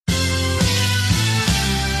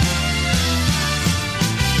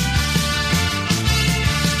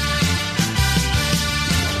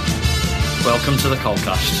Welcome to the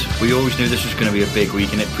COL40. We always knew this was going to be a big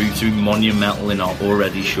week, and it proved to be monumental in our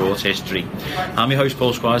already short history. I'm your host,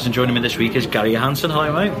 Paul Squires, and joining me this week is Gary Hansen.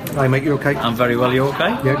 Hi, mate. Hi, mate. You okay? I'm very well. You okay?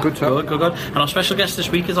 Yeah, good, sir. Good. And our special guest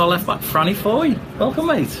this week is our left back, Franny Foy. Welcome,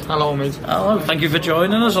 mate. Hello, mate. Hello. Thank you for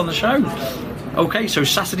joining us on the show. Okay, so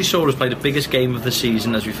Saturday saw us play the biggest game of the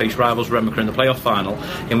season as we faced rivals Remker in the playoff final,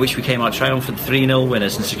 in which we came out triumphant 3-0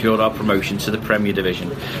 winners and secured our promotion to the Premier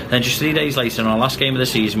Division. Then just 3 days later, in our last game of the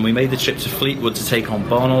season, we made the trip to Fleetwood to take on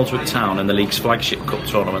Barnoldswick Town in the league's flagship cup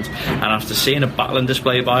tournament, and after seeing a battling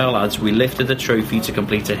display by our lads, we lifted the trophy to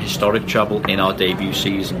complete a historic treble in our debut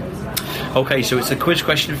season. Okay, so it's the quiz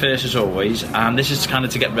question first as always, and this is kind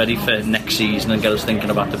of to get ready for next season and get us thinking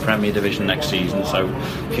about the Premier Division next season. So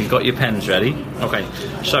if you've got your pens ready. Okay,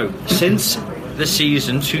 so since the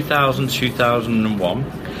season 2000-2001,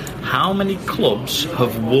 how many clubs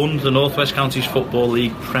have won the North West Counties Football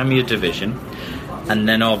League Premier Division and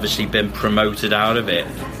then obviously been promoted out of it,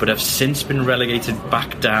 but have since been relegated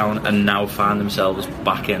back down and now find themselves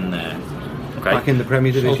back in there? Okay. Back in the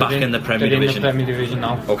Premier Division. Back in the Premier Division. In the Premier Division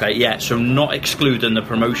now. Okay, yeah, so not excluding the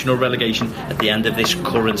promotion or relegation at the end of this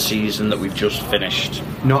current season that we've just finished.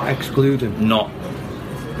 Not excluding. Not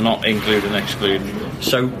including, excluding.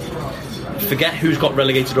 So forget who's got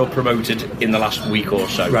relegated or promoted in the last week or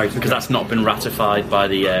so. Right, because that's not been ratified by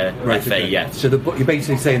the FA yet. So you're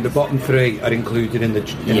basically saying the bottom three are included in the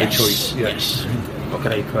choice. Yeah. Yes.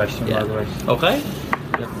 Okay, question, by the way. Okay.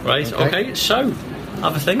 Yeah. Right, okay, so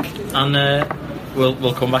have a think, and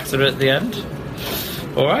we'll come back to it at the end.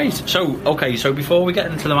 Alright, so before we get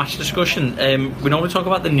into the match discussion, we normally talk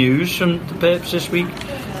about the news from the Perps this week,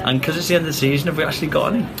 and because it's the end of the season, have we actually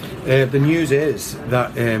got any? The news is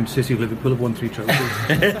that City of Liverpool have won 3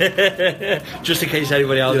 trophies. Just in case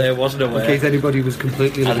anybody out there wasn't aware. In case anybody was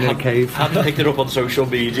completely living in a cave. Haven't picked it up on social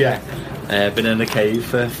media. Been in a cave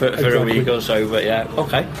for a week or so, but yeah,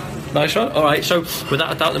 okay. Nice one. Alright, so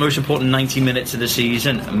without a doubt the most important 90 minutes of the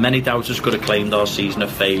season, many doubters could have claimed our season a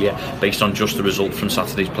failure based on just the result from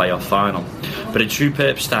Saturday's playoff final. But in true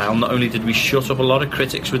Perp style, not only did we shut up a lot of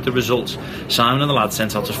critics with the results, Simon and the lads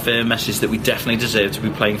sent out a firm message that we definitely deserve to be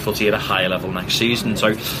playing footy at a higher level next season.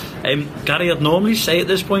 So, Gary, I'd normally say at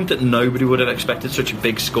this point that nobody would have expected such a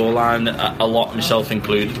big scoreline, a lot, myself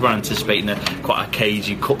included, were anticipating quite a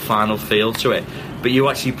cagey cup final feel to it. But you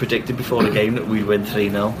actually predicted before the game that we'd win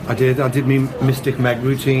 3-0. I did my Mystic Meg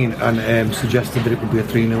routine and suggested that it would be a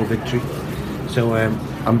 3-0 victory. So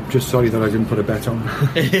I'm just sorry that I didn't put a bet on.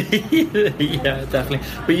 Yeah, definitely.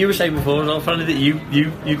 But you were saying before as well, Franny, that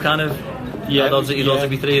you kind of had odds that you'd like to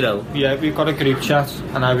be 3-0. Yeah, we've got a group chat,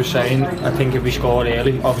 and I was saying, I think if we scored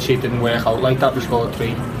early, obviously it didn't work out like that, we scored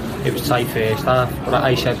 3. It was tight first half, but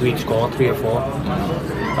I said we'd score 3 or 4.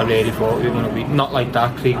 I really thought we were going to be not like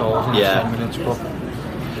that, 3 goals in 10 minutes,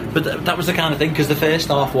 but that was the kind of thing, because the first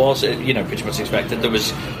half was pretty much expected. There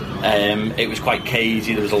was it was quite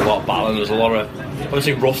cagey, there was a lot of battling, there was a lot of, I would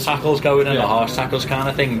say, rough tackles going in, or harsh tackles kind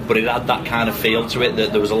of thing, but it had that kind of feel to it,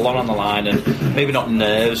 that there was a lot on the line, and maybe not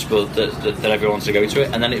nerves, but that everyone wants to go to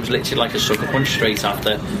it. And then it was literally like a sucker punch straight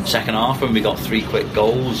after second half when we got 3 quick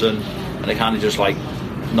goals, and it kind of just like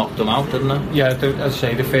knocked them out, didn't it? Yeah, as I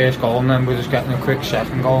say, the first goal, and then we were just getting a quick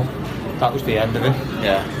second goal. That was the end of it.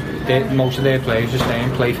 Yeah. Most of their players were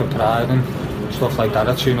saying play for pride and stuff like that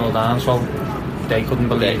at 2-0 down, so they couldn't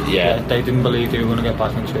believe they didn't believe they were going to get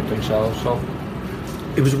back into it themselves. So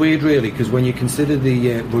it was weird really, because when you consider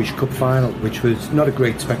the Rush Cup final, which was not a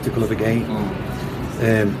great spectacle of a game,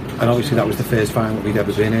 and obviously that was the first final we'd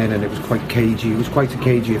ever been in, and it was quite cagey. It was quite a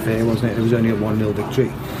cagey affair, wasn't it? It was only a 1-0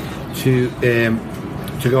 victory.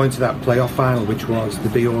 To go into that playoff final, which was the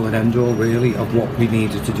be-all and end-all really of what we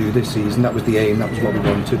needed to do this season. That was the aim, that was what we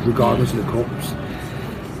wanted, regardless of the cups.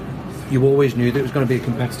 You always knew that it was going to be a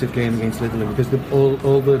competitive game against Litherland, because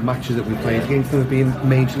all the matches that we played against them have been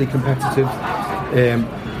majorly competitive.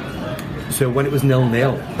 So when it was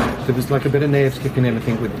 0-0, there was like a bit of nerves kicking in, I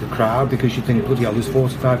think, with the crowd, because you think, bloody hell, there's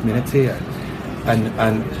 45 minutes here, and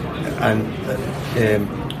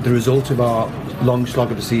the result of our long slog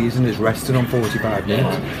of the season is resting on 45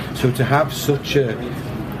 minutes. So to have such a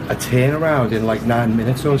turnaround in like 9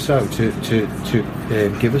 minutes or so to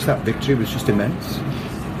give us that victory was just immense.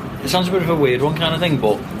 It sounds a bit of a weird one kind of thing,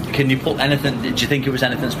 but can you put anything, did you think it was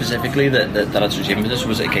anything specifically that had such impetus?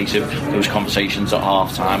 Was it a case of there was conversations at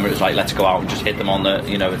half time where it was like, let's go out and just hit them on the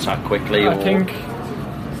attack quickly? I think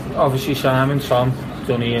obviously Simon, Tom,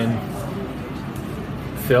 Dunny and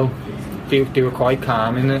Phil, they were quite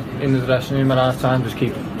calm in the dressing room at half time, just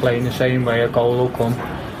keep playing the same way, a goal will come.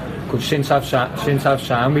 Because since I've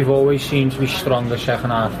signed, we've always seemed to be stronger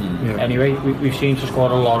second half. Anyway, we've seemed to score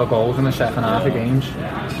a lot of goals in the second half of games.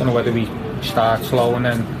 I don't know whether we start slow, and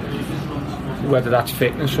then whether that's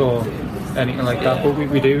fitness or anything like that. But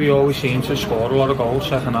we always seem to score a lot of goals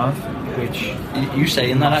second half. Which you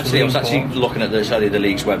saying that actually, I was actually looking at the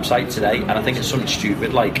league's website today, and I think it's something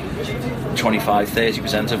stupid like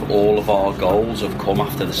 25-30% of all of our goals have come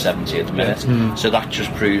after the 70th minute. So that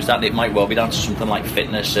just proves that it might well be down to something like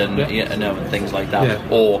fitness and and things like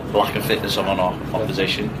that, or lack of fitness on our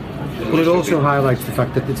opposition. Well, it also highlights the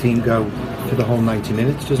fact that the team go for the whole 90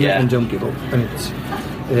 minutes, doesn't it, and don't give up. And it's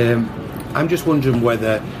I'm just wondering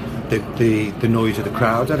whether the noise of the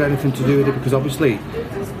crowd had anything to do with it, because obviously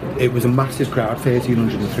it was a massive crowd,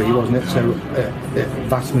 1,303, wasn't it? So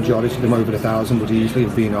vast majority of them, over 1,000, would easily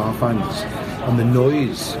have been our fans. And the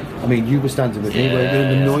noise, I mean, you were standing with me,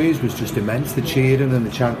 where the noise was just immense, the cheering and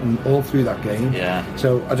the chanting all through that game.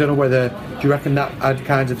 So I don't know whether, do you reckon that had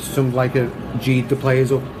kind of some like a G'd the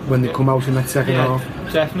players up when they come out in that second half?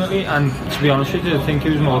 Definitely, and to be honest with you, I think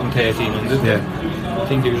it was more than 1,300. I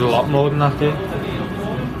think it was a lot more than that day.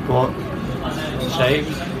 But say it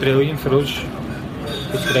was brilliant for us.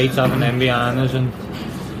 It's great having them behind us, and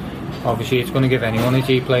obviously it's going to give anyone a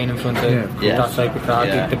G playing in front of that type of crowd.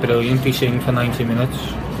 They're brilliant, they sing for 90 minutes.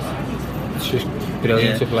 It's just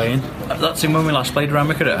brilliant to play in. That's when we last played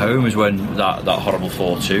Ramaker at home, is when that horrible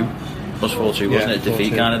 4-2 was 4-2, wasn't it?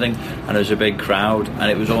 Defeat kind of thing. And there was a big crowd,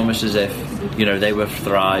 and it was almost as if, you know, they were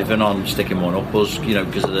thriving on sticking one up us, you know,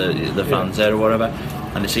 because of the fans there or whatever.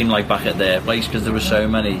 And it seemed like back at their place, because there were so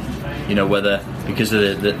many, you know, whether because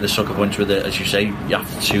of the sucker punch with it, as you say,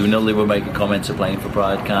 after 2-0 they were making comments of playing for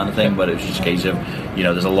pride kind of thing, but it was just a case of, you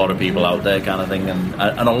know, there's a lot of people out there kind of thing, and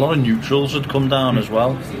a lot of neutrals had come down as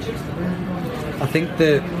well. I think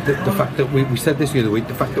the fact that we said this the other week,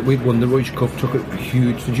 the fact that we'd won the Royce Cup took a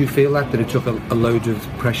huge, did you feel that it took a load of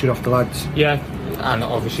pressure off the lads? Yeah, and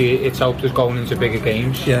obviously it's helped us going into bigger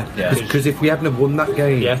games. Because if we hadn't have won that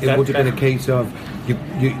game, it would have been a case of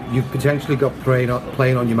you've potentially got playing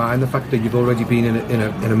on your mind the fact that you've already been in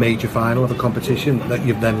a major final of a competition that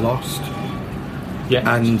you've then lost.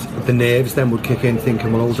 And the nerves then would kick in,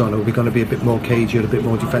 thinking, well, hold on, are we going to be a bit more cagey or a bit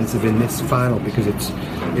more defensive in this final, because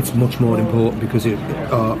it's much more important, because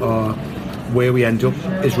where we end up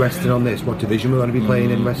is resting on this, what division we're going to be playing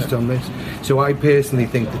in rests on this. So I personally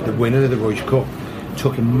think that the winner of the Royce Cup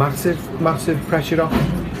took a massive pressure off,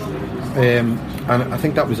 and I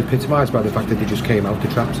think that was epitomised by the fact that they just came out the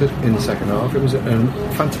traps in the second half. It was a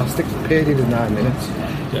fantastic period of 9 minutes.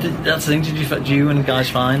 That's the thing. Did you and guys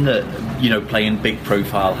find that, you know, playing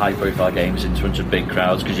high profile games in front of big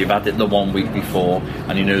crowds, because you've had it the 1 week before,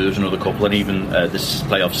 and you know there was another couple, and even this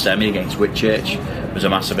playoff semi against Whitchurch was a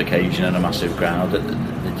massive occasion and a massive crowd at the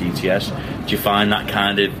DTS. Do you find that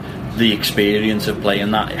kind of the experience of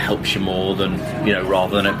playing that, it helps you more than, you know,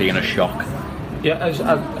 rather than it being a shock? Yeah,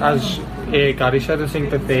 as Gary said, I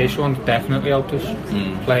think the first one definitely helped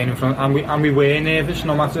us playing in front, and we were nervous,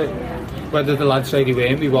 no matter whether the lads say they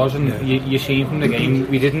weren't, we wasn't. You seen from the game,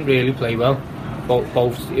 we didn't really play well.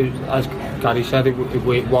 Both as Gary said, it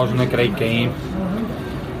wasn't a great game.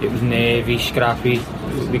 It was nervy, scrappy.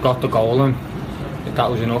 We got the goal, and that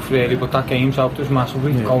was enough really. But that game's helped us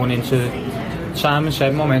massively going into, Simon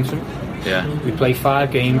said, momentum. We play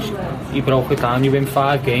 5 games. You broke it down. You win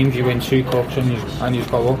 5 games, you win 2 cups, and you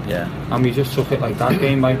go up. And we just took it like that,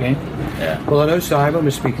 game by game. Well, I know Simon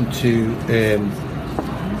was speaking to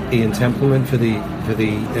Ian Templeman for the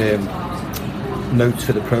notes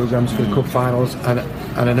for the programmes for the cup finals, and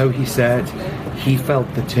I know he said he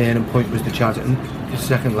felt the turning point was the Chadderton, the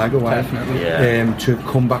second leg away. To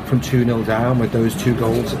come back from 2-0 down with those 2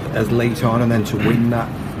 goals as late on, and then to win that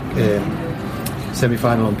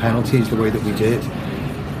semi-final on penalties the way that we did,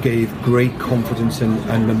 gave great confidence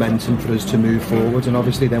and momentum for us to move forward. And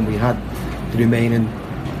obviously then we had the remaining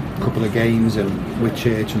couple of games and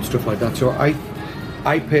Whitchurch and stuff like that. So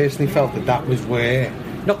I personally felt that was where,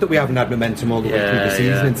 not that we haven't had momentum all the way through the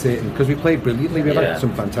season in Satan, because we played brilliantly, we had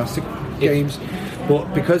some fantastic games,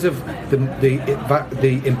 but because of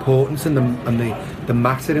the importance and the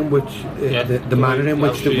matter in which the manner in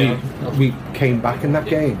which that we came back in that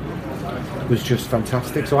game was just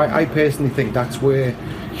fantastic. So I personally think that's where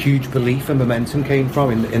huge belief and momentum came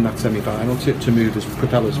from in that semi-final to move us,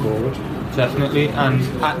 propel us forward. Definitely, and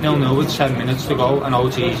at 0-0 with 7 minutes to go, I know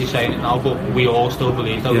it's easy saying it now, but we all still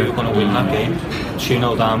believed that we were going to win that game.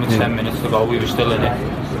 2-0 down with 10 minutes to go, we were still in it,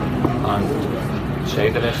 and say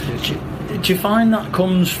the rest is... Do you find that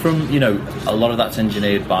comes from, you know, a lot of that's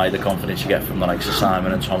engineered by the confidence you get from the likes of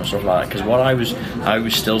Simon and Tom, stuff like that? Because what I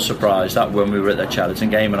was still surprised at when we were at the Cheriton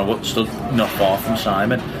game, and I stood not far from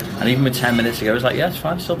Simon, and even with 10 minutes to go, I was like, yeah, it's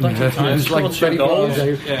fine, still plenty of time to score 2 goals.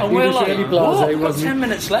 And we're like, what? We've got 10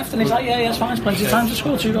 minutes left, and he's like, yeah, it's fine, it's plenty of time to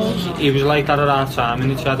score 2 goals. He was like that at our time in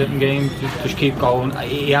the Cheriton game, just keep going.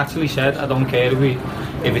 He actually said, I don't care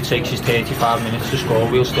if it takes us 35 minutes to score,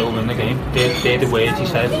 we'll still win the game. They're the words he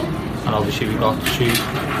said. And obviously we got two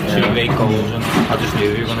great goals, and I just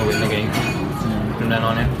knew we were going to win the game from then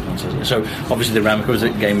on in. So obviously the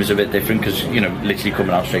Remco game was a bit different because, you know, literally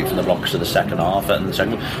coming out straight from the blocks of the second half and the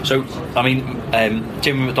second. So I mean,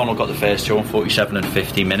 Jimmy McDonald got the first 2 on 47 and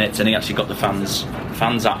 50 minutes, and he actually got the fans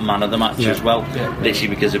at man of the match as well, literally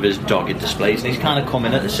because of his dogged displays, and he's kind of come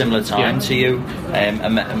in at a similar time to you,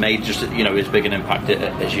 and made just, you know, as big an impact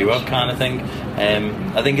as you have, kind of thing.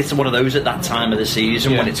 I think it's one of those at that time of the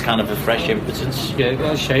season when it's kind of a fresh impetus.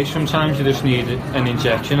 Yeah, I say sometimes you just need an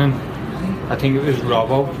injection, and I think it was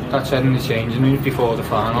Robbo that said in the changing room before the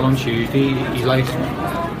final on Tuesday, he's like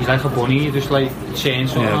a bunny. You just like chain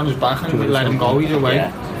something on his back and let him go, he's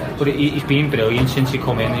away. But he's been brilliant since he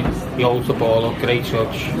come in. He holds the ball up, great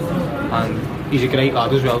touch, and he's a great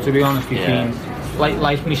lad as well, to be honest. He's been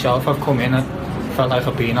like myself. I've come in and felt like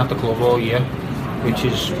I've been at the club all year, which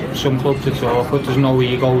is some clubs to talk, but there's no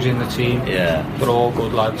egos in the team. They're all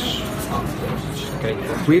good lads.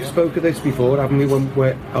 We've spoken of this before, haven't we? When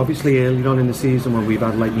we're obviously early on in the season, when we've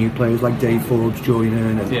had like new players like Dave Forbes join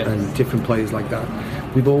in and different players like that,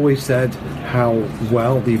 we've always said how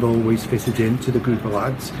well they've always fitted into the group of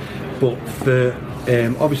lads. But for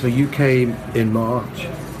obviously you came in March,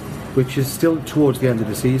 which is still towards the end of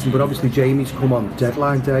the season, but obviously Jamie's come on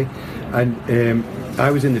deadline day, and I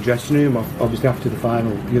was in the dressing room obviously after the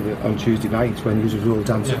final on Tuesday night when he was all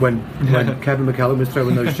dancing when Kevin McCallum was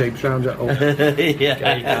throwing those shapes around at all.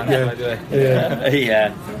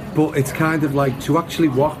 But it's kind of like to actually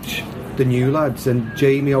watch the new lads, and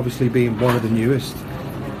Jamie obviously being one of the newest,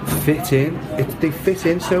 fit in. They fit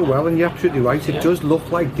in so well, and you're absolutely right. It does look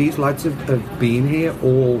like these lads have been here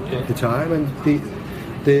all the time, and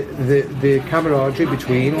the camaraderie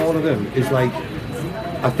between all of them is like,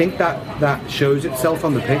 I think that shows itself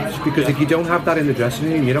on the pitch, because if you don't have that in the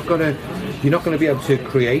dressing room, you're not going to be able to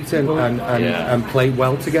create and play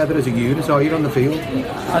well together as a unit, are you, on the field?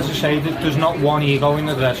 As I say, there's not one ego in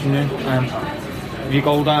the dressing room. If you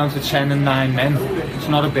go down to 10 and 9 men, it's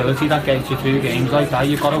not ability that gets you through games like that.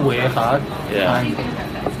 You've got to work hard, and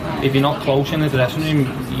if you're not close in the dressing room,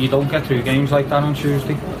 you don't get through games like that on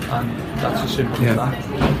Tuesday, and that's as simple as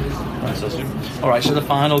that. Alright, so the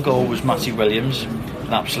final goal was Matty Williams,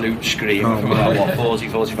 an absolute scream from about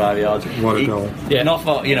 45 yards. What a goal. Not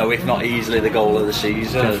for, you know, if not easily the goal of the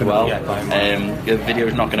season as well. The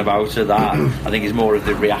video's knocking about of that. I think it's more of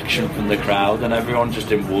the reaction from the crowd and everyone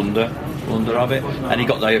just in wonder of it, and he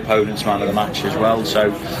got the opponent's man of the match as well, so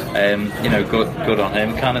you know, good on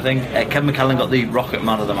him, kind of thing. Kevin McCallum got the Rocket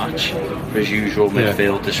man of the match for his usual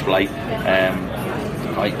midfield display,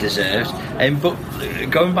 quite deserved. But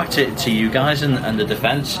going back to you guys and the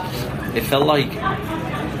defence, it felt like,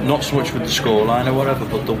 not so much with the scoreline or whatever,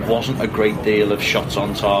 but there wasn't a great deal of shots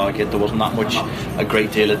on target. There wasn't that much, a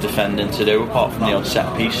great deal of defending to do, apart from the odd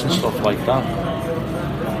set piece and stuff like that.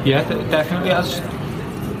 Yeah, definitely.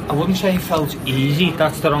 I wouldn't say it felt easy,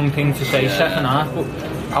 that's the wrong thing to say, second half, but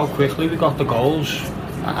how quickly we got the goals.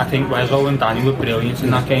 I think Wezzo and Danny were brilliant in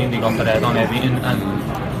that game. They got the red on everything,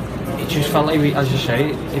 and it just felt like we, as you say,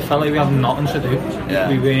 it felt like we had nothing to do.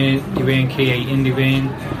 They weren't creating, they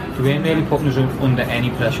weren't really putting us under any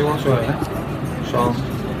pressure whatsoever. So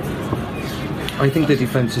I think the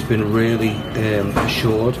defence has been really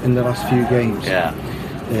assured in the last few games.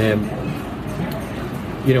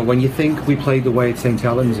 You know, when you think we played away at St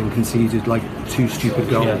Helens and conceded like 2 stupid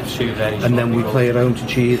goals, and then we play at home to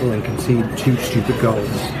Treble and concede 2 stupid goals.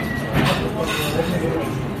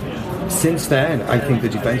 Since then, I think the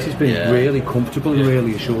defence has been really comfortable and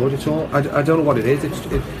really assured. It's all, I don't know what it is.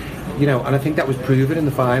 You know, and I think that was proven in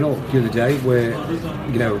the final the other day, where,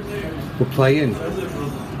 you know, we're playing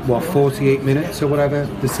 48 minutes or whatever,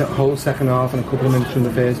 the whole second half, and a couple of minutes from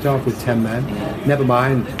the first half with 10 men. Never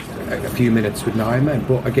mind a few minutes with 9 men,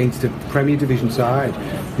 but against a Premier Division side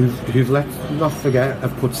who've let's not forget,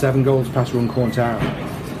 have put 7 goals past Runcorn Town,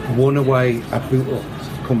 1 away at Bootle,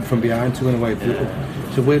 come from behind to win away at Bootle.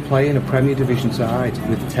 So we're playing a Premier Division side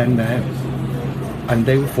with 10 men, and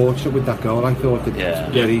they were fortunate with that goal. I thought that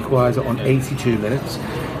their equaliser on 82 minutes.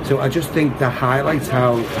 So I just think that highlights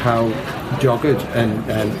how dogged and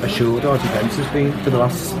assured our defence has been for the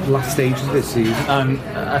last stages of this season. And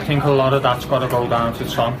I think a lot of that's got to go down to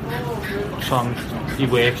Tom. Son, he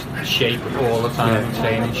works shape all the time,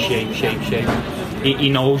 training shape. He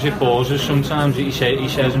knows it bores us sometimes. He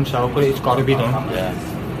says himself, but it's got to be done.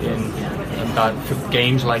 And that for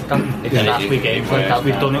games like that, exactly games like that,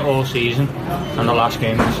 we've done it all season, and the last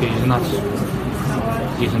game of the season,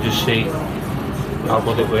 you can just see how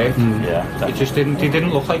good it worked. It just they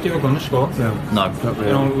didn't look like they were going to score. No, not really.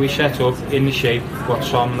 You know, we set up in the shape what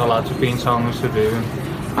Sam and the lads have been telling us to do, and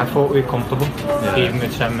I thought we were comfortable, even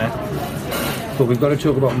with 10 men. But we've got to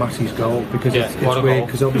talk about Massey's goal, because it's weird,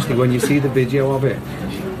 because obviously when you see the video of it,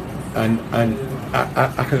 and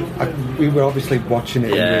we were obviously watching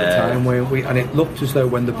it in real time, and it looked as though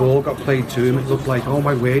when the ball got played to him, it looked like, oh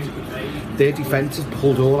my word, their defence has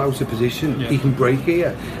pulled all out of position. He can break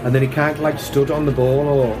here, and then he kind of like stood on the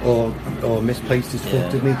ball or misplaced his foot,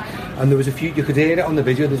 didn't he? And there was a few, you could hear it on the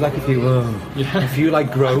video, there's like a few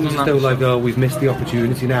like groans, still like, oh, we've missed the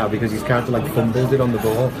opportunity now, because he's kind of like fumbled it on the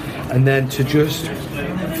ball, and then to just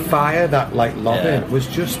fire that like lob in was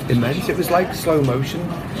just immense. It was like slow motion.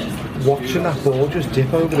 Watching that ball just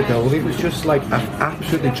dip over the goal, it was just like an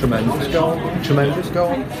absolutely tremendous goal.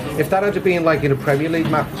 If that had been like in a Premier League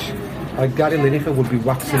match, like Gary Lineker would be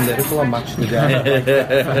waxing lyrical on Match of the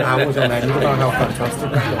Day for hours on end about how fantastic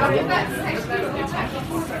that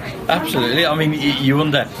was. Absolutely. I mean, you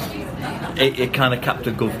wonder. It kind of capped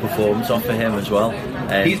a good performance off of him as well.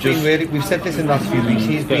 He's been really, we've said this in the last few weeks,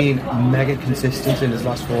 he's been mega consistent in his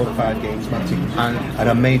last 4 to 5 games, Matty, and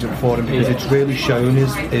I'm made up for him, because it's really shown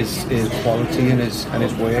his quality and his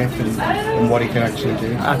worth and what he can actually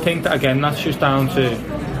do. I think that again, that's just down to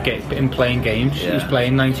him playing games. He's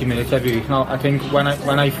playing 90 minutes every week now. I think when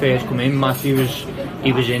I first come in, Matty was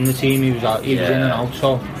in the team, he was in and out,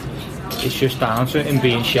 so it's just down to him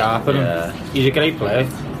being sharper. And he's a great player,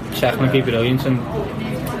 technically brilliant, and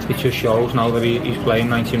it just shows now that he's playing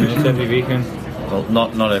 90 minutes every week. And well,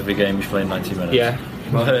 not every game he's playing 90 minutes.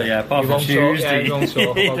 Apart from Tuesday. But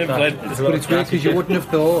it's weird, because you wouldn't have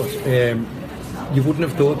thought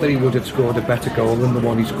that he would have scored a better goal than the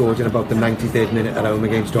one he scored in about the 93rd minute at home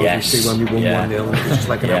against Odyssey when we won 1-0. It was just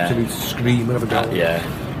like an absolute screamer of a goal.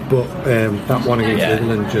 But that one against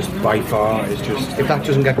Liverpool, just by far, is just, if that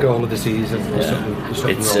doesn't get goal of the season, there's something wrong.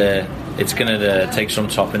 It's going to take some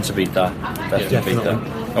topping to beat that. Definitely beat that.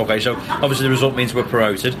 Okay, so obviously the result means we're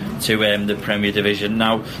promoted to the Premier Division.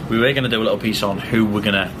 Now, we were going to do a little piece on who we're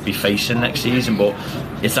going to be facing next season, but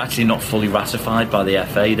it's actually not fully ratified by the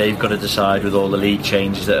FA. They've got to decide with all the league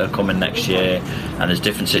changes that are coming next year, and there's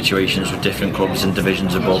different situations with different clubs and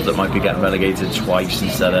divisions above that might be getting relegated twice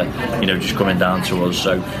instead of just coming down to us.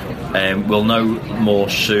 So we'll know more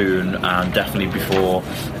soon, and definitely before,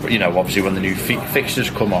 obviously when the new fixtures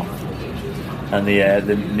come off. And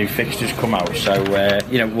the new fixtures come out, so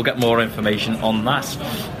we'll get more information on that.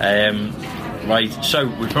 Right, so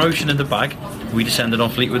with promotion in the bag, we descended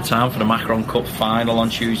on Fleetwood Town for the Macron Cup final on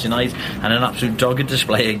Tuesday night, and an absolute dogged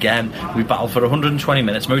display again. We battled for 120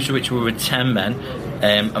 minutes, most of which were with 10 men,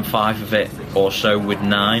 and 5 of it or so with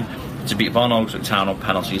 9, to beat Von Oldwick Town on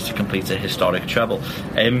penalties to complete a historic treble.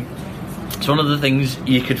 It's one of the things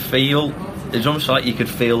you could feel. It's almost like you could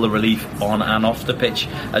feel the relief on and off the pitch,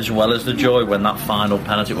 as well as the joy when that final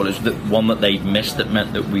penalty, well, it was the one that they'd missed that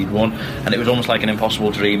meant that we'd won, and it was almost like an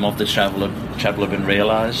impossible dream of the treble had been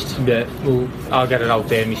realised. Yeah, well, I'll get it out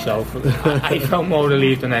there myself. I felt more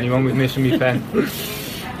relieved than anyone with missing my pen.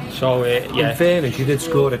 So in fairness, you did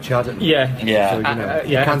score a Chad. So, I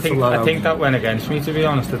think that went against me, to be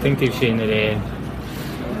honest. I think they've seen it.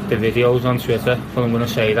 The videos on Twitter, well, I'm going to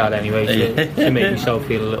say that anyway to make myself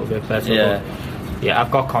feel a little bit better. But,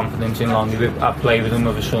 I've got confidence in Longy. I've played with him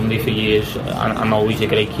over Sunday for years, and I know he's a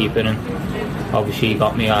great keeper, and obviously he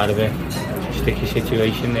got me out of a sticky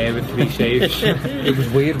situation there with 3 saves. It was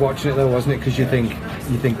weird watching it though, wasn't it? Because you think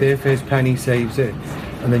their first penny saves it,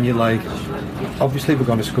 and then you're like, obviously we're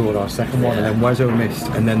going to score our second one, and then Wezzo missed,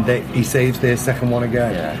 and then he saves their second one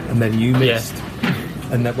again, and then you missed.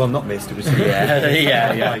 And then, well, not missed, it was... Give you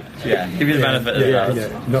the benefit of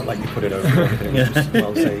that. Not like you put it over or anything, it was just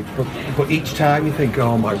well saved. But each time you think,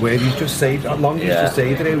 oh my word, he's just saved, as long as he's just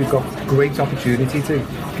saved it, we've got great opportunity to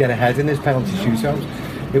get ahead in this penalty shootout.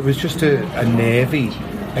 It was just a nervy,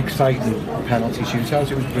 exciting penalty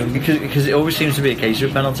shootout. It was brilliant. Because it always seems to be a case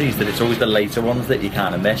with penalties that it's always the later ones that you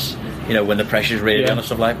kind of miss, when the pressure's really on and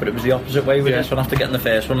stuff like that. But it was the opposite way with this one. After getting the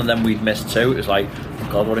first one and then we'd missed 2, it was like, oh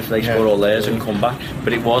God, what if they score all theirs and come back?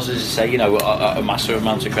 But it was, as I say, a massive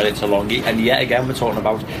amount of credit to Longy. And yet again, we're talking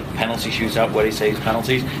about penalty shootout where he saves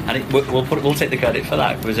penalties, and we'll take the credit for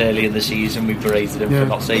that, because early in the season we berated him for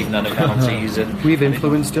not saving any penalties, and we've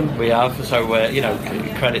influenced him. We have, so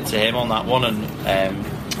credit to him on that one. And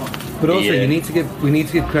But also, we need to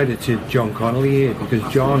give credit to John Connolly here, because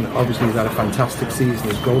John obviously has had a fantastic season.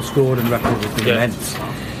 His goal scoring record has been immense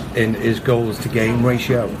in his goals to game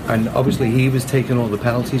ratio, and obviously he was taking all the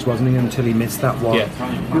penalties, wasn't he, until he missed that one.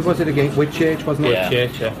 Who was it against? Whitchurch, wasn't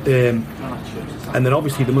it? Whitchurch, and then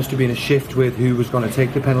obviously there must have been a shift with who was going to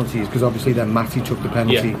take the penalties, because obviously then Matty took the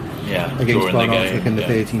penalty against Barnard in the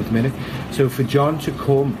 13th minute. So for John to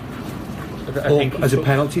come up as a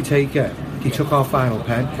penalty taker, he took our final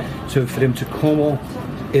pen. So for him to come up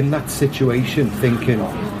in that situation thinking,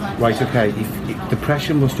 right, okay, the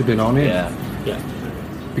pressure must have been on him.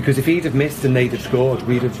 Because if he'd have missed and they'd have scored,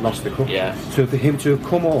 we'd have lost the cup. So for him to have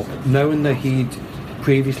come up knowing that he'd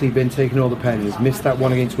previously been taking all the pens, missed that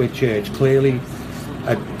one against Whitchurch, clearly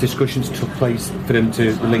discussions took place for him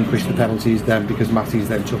to relinquish the penalties then, because Matty's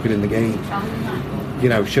then took it in the game. You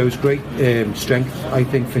know, shows great strength, I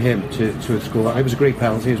think, for him to have scored. It was a great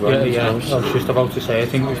penalty as well. I was just about to say, I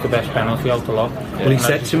think it was the best penalty out the lot. Well, he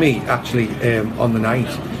said to me, actually, on the night,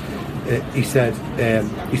 he said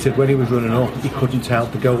when he was running up, he couldn't tell,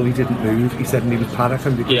 the goalie didn't move. He said, and he was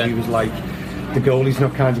panicking because he was like, the goalie's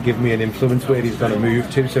not kind of giving me an influence where he's going to move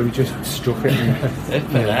to, so he just struck it.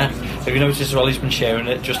 Have you noticed as well, he's been sharing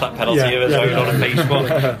it, just that penalty of his own on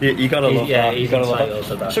Facebook. you got to love that. You got to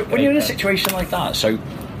love that. So when you're in a situation like that, so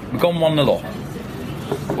we've gone 1-0 up.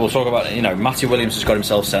 We'll talk about it. You know, Matthew Williams has got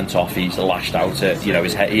himself sent off. He's lashed out at, you know,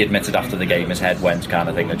 his head. He admitted after the game his head went, kind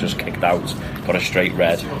of thing. They just kicked out, got a straight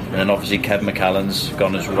red, and then obviously Kevin McCallan's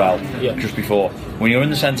gone as well. Just before, when you're in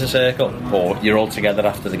the centre circle, or you're all together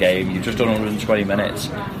after the game, you've just done 120 minutes.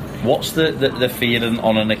 What's the feeling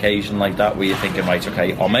on an occasion like that, where you're thinking, right,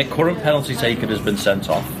 okay, our current penalty taker has been sent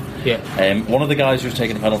off. One of the guys who's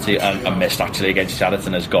taken a penalty and missed actually against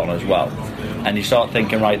Chariton has gone as well, and you start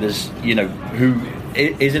thinking, right, there's, you know, who.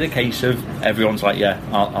 Is it a case of everyone's like,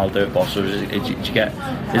 I'll do it, boss, or is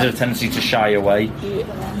there a tendency to shy away?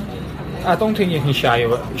 I don't think you can shy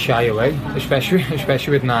away,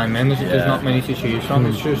 especially with 9 men. There's not many to choose from.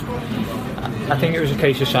 It's just, I think it was a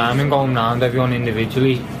case of Simon going round everyone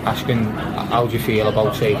individually asking, how do you feel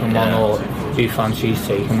about taking one, or do you fancy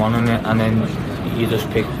taking one, and then you just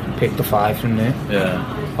pick the 5 from there.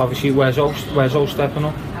 Obviously, Wezzo stepping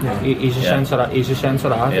up. He's a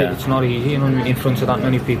centre half. It's not easy, you know what I mean, in front of that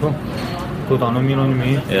many people. Good on him, you know what I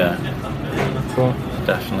mean. But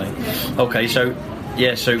definitely. Okay, so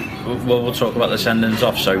we'll talk about the sendings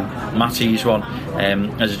off. So Matty's one,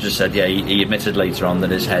 as I just said, he admitted later on that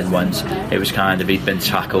his head went. It was kind of, he'd been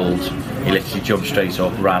tackled, he literally jumped straight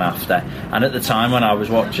up, ran after, and at the time when I was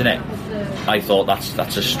watching it, I thought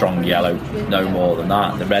that's a strong yellow, no more than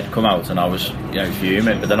that. The red come out and I was,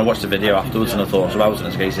 fuming. But then I watched the video afterwards and I thought about it, and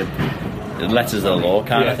it's a case of the letters of the law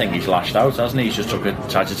kind of thing. He's lashed out, hasn't he? He's just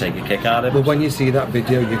tried to take a kick out of it. But when you see that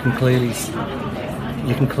video, you can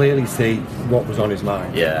clearly see what was on his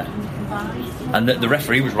mind. And the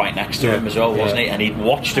referee was right next to him as well, wasn't he? And he'd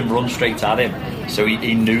watched him run straight at him, so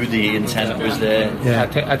he knew the intent was there.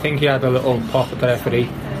 I think he had a little pop at the referee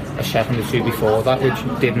a second or two before that,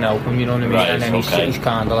 which didn't help him, you know what I mean? And then he's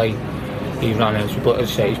kind of like, he ran into it, but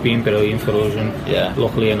as I say, he's been brilliant for us, and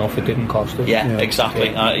luckily enough it didn't cost us.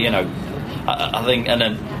 Exactly. I think, and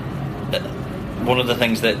then one of the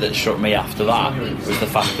things that struck me after that was the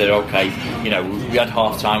fact that, we had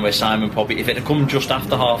half time where Simon probably, if it had come just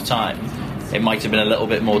after half time, it might have been a little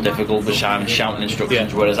bit more difficult for Simon shouting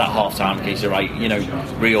instructions, whereas at half time, in case of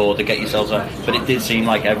reorder, get yourselves out. But it did seem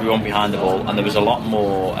like everyone behind the ball, and there was a lot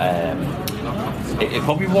more. It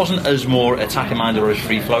probably wasn't as more attacking minded or as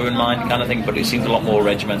free flowing mind kind of thing, but it seemed a lot more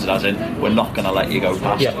regimented, as in, we're not going to let you go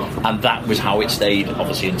past. And that was how it stayed,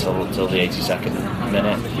 obviously, until the 82nd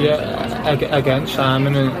minute. Again,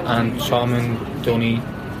 Simon and Tom and Donny,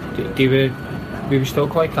 we were still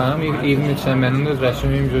quite calm, even with 10 men in the dressing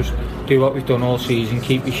room. Just do what we've done all season,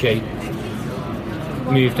 keep your shape,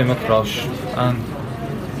 move them across, and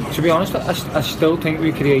to be honest, I still think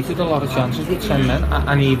we created a lot of chances with 10 men,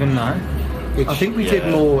 and even now. I think we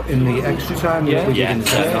did more in the extra time than we did in the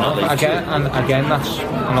second half. Again, that's,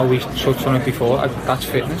 I know we touched on it before, that's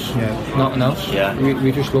fitness, nothing else.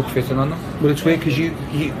 We just look fitter than them. Well, it's weird because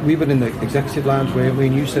we were in the executive lounge, weren't we,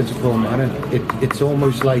 and you said to Paul Manning, it's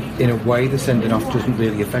almost like, in a way, the sending off doesn't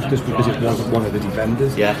really affect us because it wasn't one of the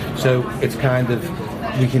defenders. So it's kind of,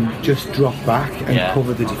 we can just drop back and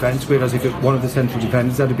cover the defence, whereas if one of the central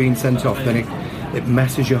defenders had been sent off, then it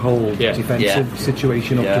messes your whole defensive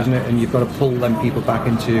situation up, doesn't it? And you've got to pull them people back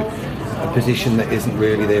into a position that isn't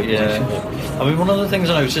really their position. I mean, one of the things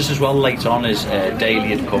I noticed as well later on is Daly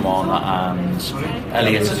had come on and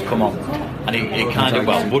Elliott had come on, and it kind of,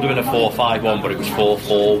 would have been a 4-5-1, but it was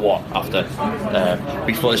 4-4-1 after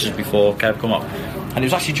before Kev come on. and it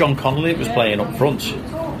was actually John Connolly that was playing up front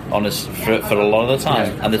on us for a lot of the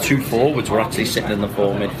time, and the two forwards were actually sitting in the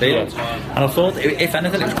four midfield. And I thought, if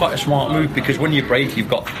anything, it was quite a smart move, because when you break, they've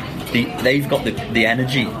got the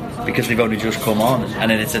energy, because they've only just come on,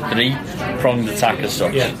 and then it's a three-pronged attack as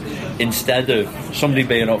such. Instead of somebody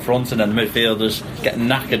being up front and then the midfielders getting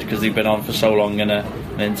knackered because they've been on for so long in an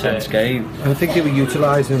intense game. And I think they were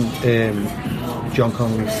utilising John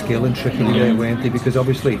Connolly's skill and trickery there, weren't they? Because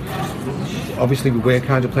obviously we were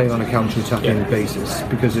kind of playing on a counter-attacking basis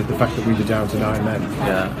because of the fact that we were down to 9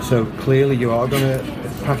 men. So clearly you are going to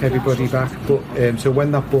pack everybody back. But so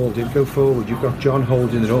when that ball did go forward, you've got John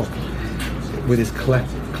holding it up with his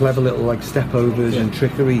clever little like step overs and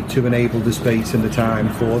trickery to enable the space and the time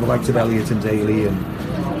for the likes of Elliott and Daly and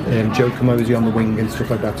Joe Camozzi on the wing and stuff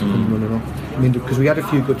like that to come running up. I mean, because we had a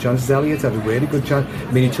few good chances. Elliott had a really good chance.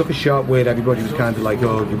 I mean, he took a shot where everybody was kind of like,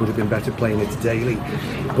 oh, you would have been better playing it to Daly.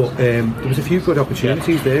 But there was a few good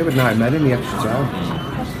opportunities there with 9 men in the extra time.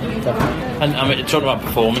 And I mean, talking about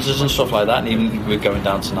performances and stuff like that, and even we're going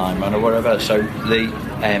down to 9 men or whatever. So the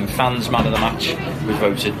fans' man of the match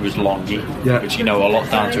was Longy, which a lot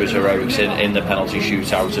down to his heroics in the penalty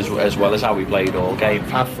shootout as well as how we played all game.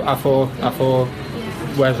 I thought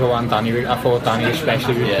Wezzo and Danny. I thought Danny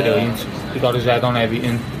especially was brilliant. He got his head on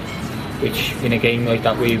everything, which in a game like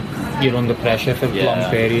that where you're under pressure for long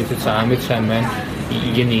periods of time with 10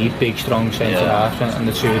 men, you need big, strong centre halves, and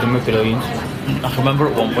the two of them were brilliant. I can remember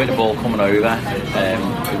at one point the ball coming over,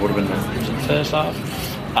 it would have been the first half,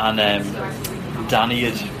 and Danny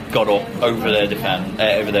had got up over their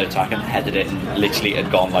attack and headed it, and literally had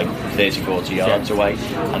gone like 30-40 yards away,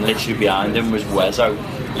 and literally behind him was Wezzo,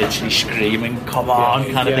 literally screaming come on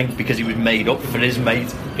kind of thing, because he was made up for his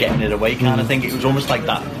mate getting it away kind of thing. It was almost like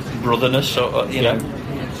that brotherness, sort of,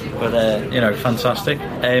 but fantastic.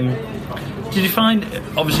 Did you find,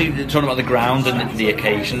 obviously talking about the ground and the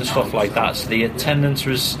occasion and stuff like that, so the attendance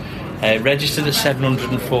was registered at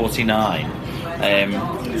 749,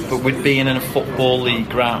 but with being in a football league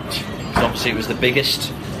ground, because obviously it was the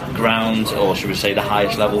biggest ground, or should we say the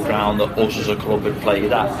highest level ground that us as a club had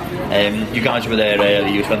played at. You guys were there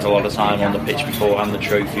early, you spent a lot of time on the pitch beforehand, the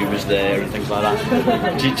trophy was there and things like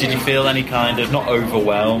that. Did you feel any kind of, not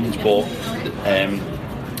overwhelmed, but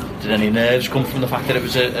did any nerves come from the fact that it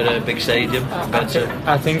was at a big stadium?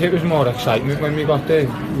 I think it was more excitement when we got there.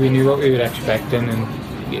 We knew what we were expecting,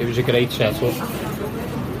 and it was a great setup.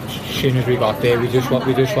 As soon as we got there, we just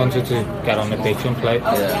wanted to get on the pitch and play.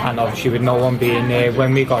 And obviously with no one being there,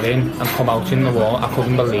 when we got in and come out in the warm, I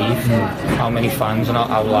couldn't believe how many fans and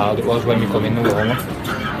how loud it was when we come in the warm-up.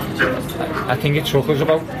 I think it took us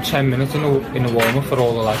about 10 minutes in the warm-up for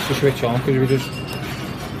all the lights to switch on, because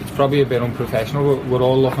it's probably a bit unprofessional. We're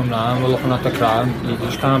all looking around, we're looking at the crowd. You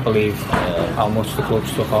just can't believe how much the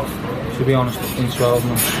club's took off, to be honest, in 12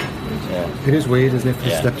 months. It is weird, isn't it, for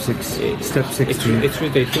step 16? It's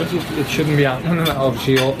ridiculous. It shouldn't be happening, and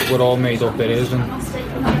obviously we're all made up it is, and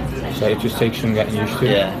so it just takes some getting used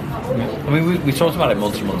to. I mean, we talked about it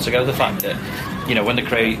months ago, the fact that when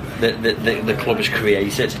the club is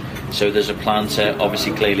created, so there's a plan to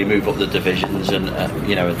obviously clearly move up the divisions and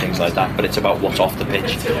and things like that, but it's about what's off the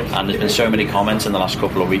pitch. And there's been so many comments in the last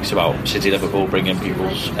couple of weeks about City Liverpool bringing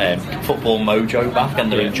people's football mojo back, and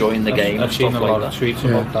they're enjoying the game. I've seen a lot of tweets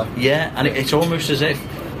about that. And it's almost as if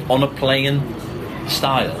on a playing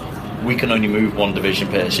style we can only move one division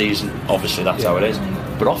per season. Obviously that's how it is,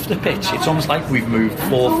 but off the pitch it's almost like we've moved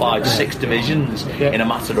 4, 5, 6 divisions in a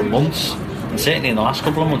matter of months. And certainly in the last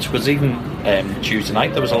couple of months, because even Tuesday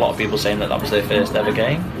night there was a lot of people saying that was their first ever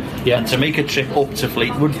game. And to make a trip up to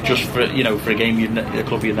Fleetwood just for a game a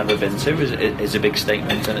club you've never been to is a big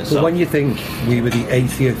statement in itself. But when you think we were the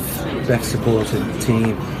 80th best supported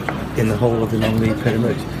team in the whole of the non-league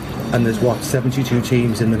pyramid, and there's 72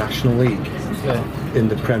 teams in the National League, in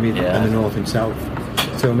the Premier and the North and South.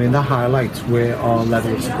 So I mean that highlights where our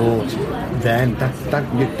level of support. Then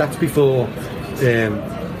that's before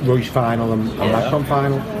Roy's final and Macron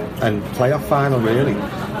final and playoff final, really.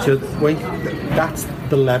 So that's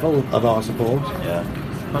the level of our support.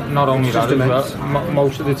 Not only that, as well,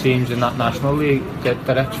 most of the teams in that National League,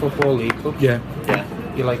 they're ex-football league clubs.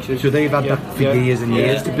 You like to, so they've had that for years and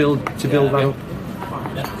years to build that up.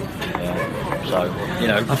 So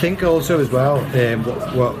I think also as well,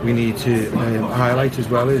 what we need to highlight as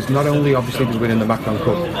well is not only obviously was winning the Macron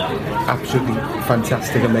Cup, absolutely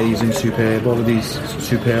fantastic, amazing, superb, all of these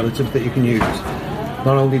superlatives that you can use.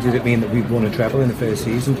 Not only did it mean that we won a treble in the first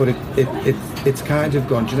season, but it's kind of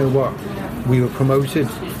gone, do you know what? We were promoted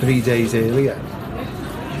 3 days earlier,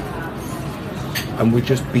 and we're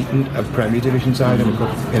just beaten a Premier Division side in a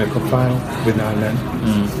cup final with 9 men.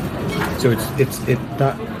 So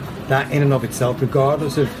that in and of itself,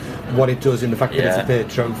 regardless of what it does in the fact that it's a third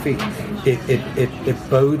trophy, it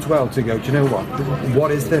bodes well to go, do you know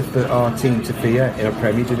what is there for our team to fear in a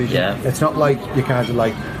Premier Division? It's not like you're kind of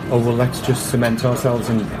like, oh well, let's just cement ourselves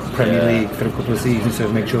in Premier League for a couple of seasons so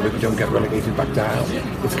make sure that we don't get relegated back down.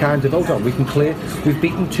 It's kind of, hold on, we've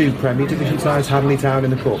beaten 2 Premier Division sides, Hadley Town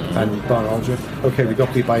in the Cup and Barnaldra. Okay, we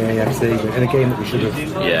got beat by AFC in a game that we should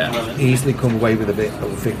have easily come away with a bit of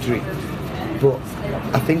a victory. But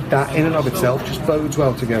I think that in and of itself just bodes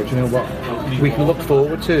well to go, do you know what, we can look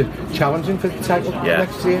forward to challenging for the title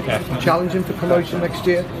next year, challenging for promotion next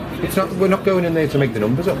year. It's not, we're not going in there to make the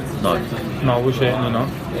numbers up. No, we're certainly not.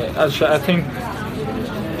 I think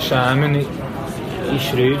Simon, he's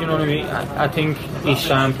shrewd, you know what I mean? I think his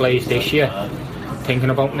Sam plays this year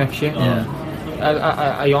thinking about next year.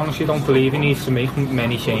 I honestly don't believe he needs to make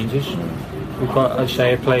many changes. We've got, as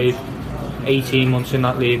I played 18 months in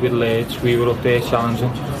that league with Leeds, we were up there challenging.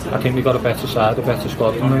 I think we got a better side, a better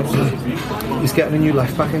squad than Leeds. He's getting a new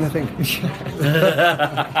left back in, I think.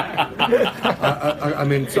 I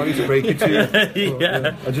mean, sorry to break it to you.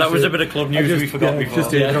 But, that was a bit of club news we forgot before.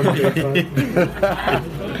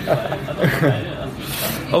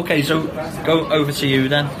 Okay, so go over to you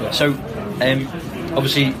then. So,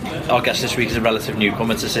 obviously, our guest this week is a relative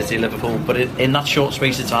newcomer to City Liverpool, but in that short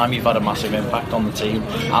space of time you've had a massive impact on the team,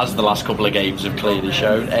 as the last couple of games have clearly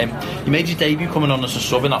shown. You made your debut coming on as a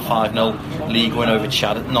sub in that 5-0 league win over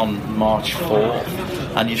Chadderton on March 4th,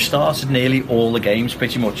 and you've started nearly all the games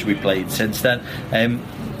pretty much we played since then.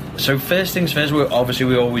 So first things first, we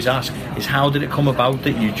always ask is, how did it come about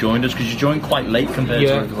that you joined us? Because you joined quite late compared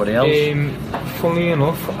to everybody else. Funnily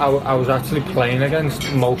enough, I was actually playing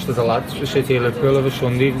against most of the lads for City Liverpool over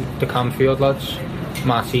Sunday, the Camfield lads,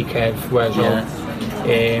 Matty, Kev, Wezzo,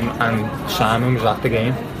 and Simon was at the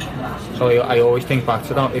game. So I always think back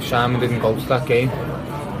to that. If Simon didn't go to that game,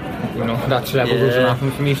 you know, that Treble doesn't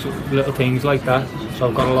happen for me, so little things like that. So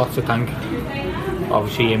I've got a lot to thank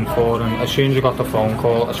obviously him for, and as soon as I got the phone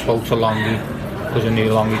call I spoke to Longy, because I knew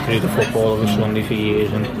Longy through the football over Sunday for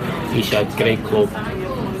years, and he said great club,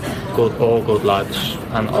 all good lads,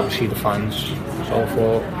 and obviously the fans, so I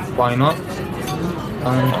thought why not.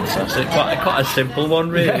 Fantastic. Quite a simple one,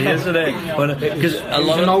 really, isn't it? Because a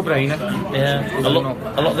no-brainer. A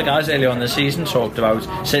lot of the guys earlier on in the season talked about,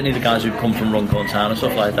 certainly the guys who'd come from Runcorn Town and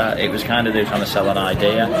stuff like that, it was kind of, they were trying to sell an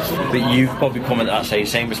idea, but you've probably come at that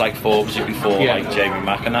same as like Forbes before, like Jamie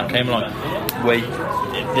Mack and that came along, where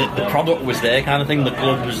the product was there kind of thing, the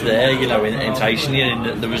club was there, you know, enticing you,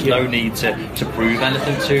 and there was no need to prove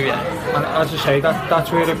anything to you. And as I say,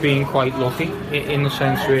 that's where I've been quite lucky, in the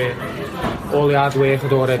sense where all the hard work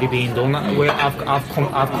had already been done. I've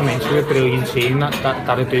come into a brilliant team that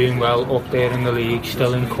are doing well up there in the league,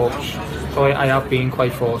 still in cups. So I have been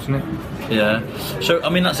quite fortunate. Yeah. So I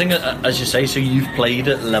mean, that thing, as you say, so you've played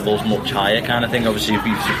at levels much higher, kind of thing. Obviously, you've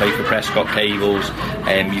played for Prescott Cables,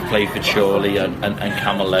 you've played for Chorley and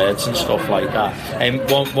Camel Lairds and stuff like that.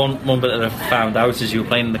 One bit that I found out is you were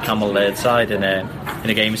playing in the Camel Laird side in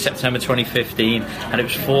a game in September 2015, and it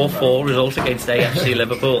was 4-4 result against AFC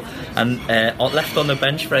Liverpool, and left on the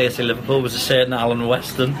bench for AFC Liverpool was a certain Alan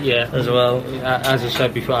Weston as well. As I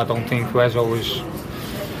said before, I don't think Wezzo was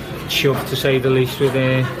chuffed, to say the least, with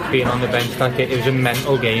being on the bench. It was a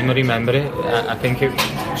mental game, I remember it. I think it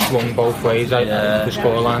swung both ways. The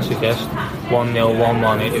scoreline suggests 1-0,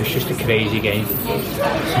 1-1. It was just a crazy game.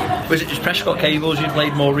 Was it just Prescott Cables you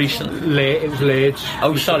played more recently? It was Leeds.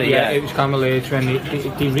 Oh, sorry, it was Camel Leeds when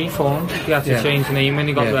they reformed. They had to change the name when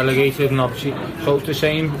they got relegated, and obviously, so it's the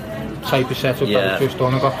same type of setup that was just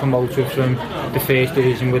done. I got promoted from the first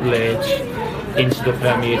division with Leeds into the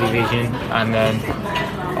Premier Division, and then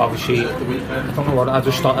obviously, I don't know what, I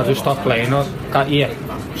just stopped playing that year.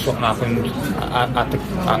 Something happened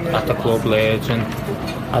at the club Leeds, and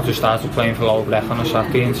I just started playing for Lowbreck on a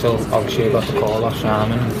Saturday until obviously I got the call off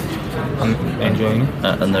Simon and enjoying it.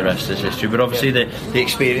 And the rest is history. But obviously the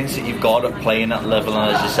experience that you've got at playing at level,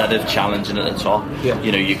 and as you said, of challenging at the top,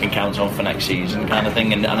 you know, you can count on for next season kind of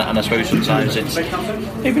thing. And I suppose sometimes it's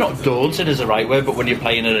maybe not daunting is the right word, but when you're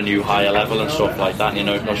playing at a new higher level and stuff like that, you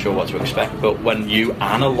know, not sure what to expect. But when you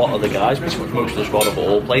and a lot of the guys, pretty much most of the squad, have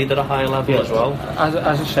all played at a higher level as well. As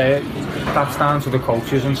I say, that's down to the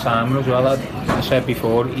coaches and Simon as well. I said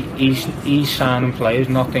before, he's signing players,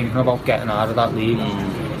 not thinking about getting out of that league.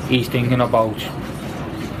 He's thinking about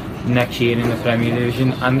next year in the Premier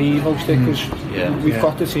Division and the Evo stickers. We've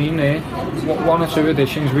got the team there. One or two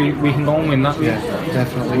additions, we can go and win that league.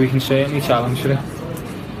 Definitely. We can certainly challenge for it.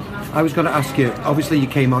 I was going to ask you, obviously you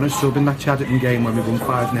came on as sub in that Chadderton game when we won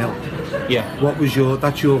 5-0. Yeah. What was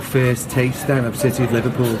that's your first taste then of City of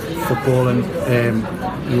Liverpool football and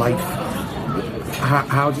life?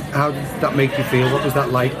 How did that make you feel? What was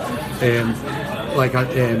that like?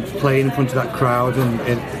 Playing in front of that crowd and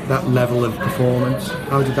that level of performance,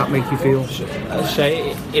 how did that make you feel? I'd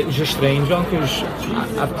say it was a strange one because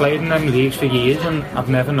I've played in them leagues for years and I've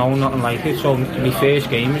never known nothing like it, so my first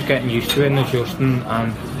game was getting used to it and adjusting,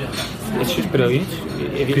 and it's just brilliant.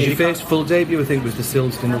 Because your first full debut, I think, was the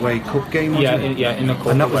Silston away cup game, wasn't it? In the cup,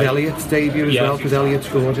 and that was Elliot's debut as well, because Elliot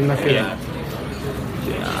scored in that game. Yeah.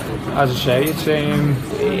 As I say,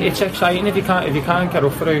 it's exciting if you can't get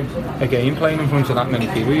up for a game playing in front of that many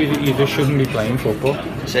people. You just shouldn't be playing football.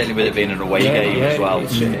 Certainly with it being an away game as well.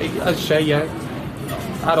 As I say, at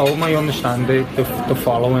home I understand the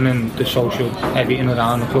following and the social everything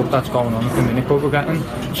around the club that's going on at the minute, but we're getting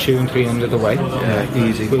 200 and 300 away. Yeah,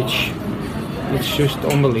 easy. Which it's just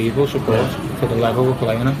unbelievable support for the level we're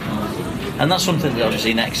playing at. And that's something that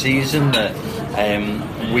obviously next season that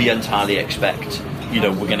we entirely expect. We're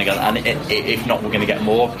going to get, and if not, we're going to get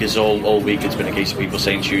more, because all week it's been a case of people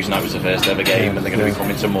saying Tuesday night was the first ever game and they're going to be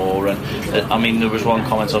coming to more. And I mean, there was one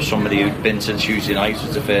comment of somebody who'd been to Tuesday night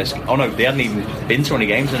was the first. Oh no, they hadn't even been to any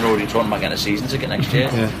games and they're already talking about getting a season ticket next year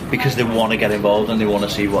because they want to get involved and they want to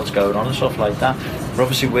see what's going on and stuff like that. But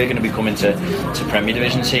obviously, we're going to be coming to Premier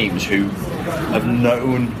Division teams who have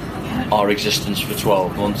known our existence for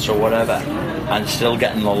 12 months or whatever, and still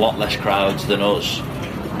getting a lot less crowds than us.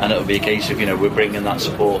 And it'll be a case of, we're bringing that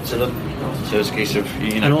support to them. So it's a case of,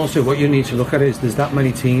 And also what you need to look at is there's that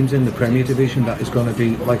many teams in the Premier Division that is going to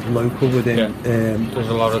be like local within. There's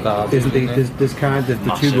a lot of that. There's kind of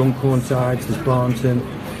the two Runcorn sides, there's Barnton,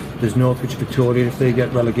 there's Northwich Victoria if they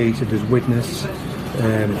get relegated, there's Widnes,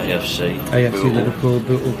 AFC Liverpool,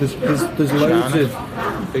 there's loads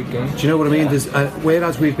of big games. Do you know what I mean? There's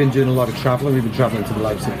whereas we've been doing a lot of travelling, we've been travelling to the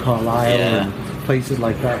likes of Carlisle and places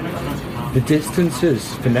like that. The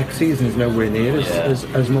distances for next season is nowhere near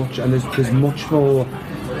as much, and there's much more.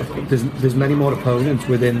 There's many more opponents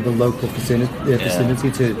within the local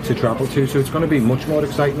vicinity to travel to, so it's going to be much more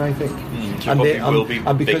exciting, I think.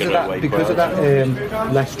 And because of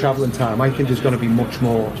that less travelling time, I think there's going to be much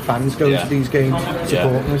more fans going to these games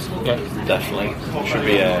supporting us. Yeah, definitely. Should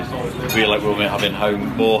be feel like we'll be having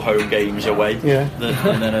more home games away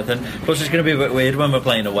than anything. Plus, it's going to be a bit weird when we're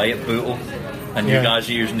playing away at Bootle. And you guys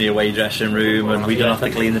are using the away dressing room, and we don't have to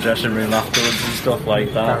clean the dressing room afterwards and stuff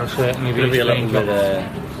like that. That'll certainly be a little bit,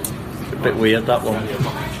 a bit weird, that one.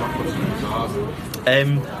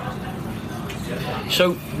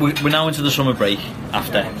 So we're now into the summer break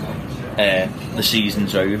after the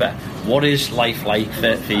season's over. What is life like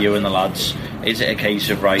for you and the lads? Is it a case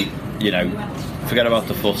of forget about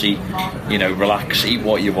the footy, relax, eat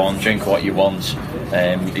what you want, drink what you want,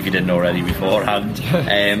 if you didn't already beforehand,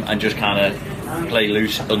 and just kind of play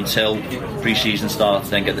loose until pre-season starts,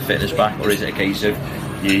 then get the fitness back? Or is it a case of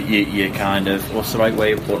you kind of, what's the right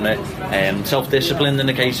way of putting it, self-disciplined in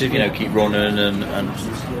the case of keep running and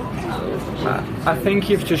I think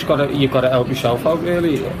you've got to help yourself out,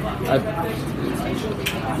 really.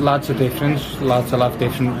 Lads are different, lads will have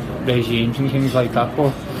different regimes and things like that,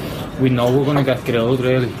 but we know we're going to get grilled,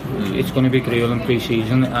 really. It's going to be grueling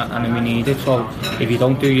pre-season, and we need it. So if you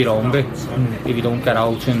don't do your own bit, if you don't get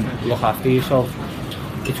out and look after yourself,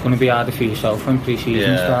 it's going to be harder for yourself when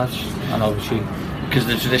pre-season starts. And obviously, because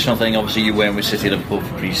the traditional thing, obviously you weren't with City Liverpool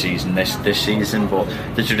for pre-season this season, but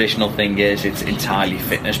the traditional thing is it's entirely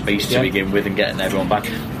fitness based to begin with and getting everyone back.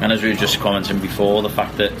 And as we were just commenting before, the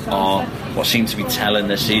fact that what seemed to be telling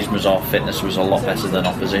this season was our fitness was a lot better than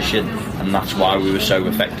opposition, and that's why we were so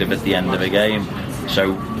effective at the end of a game.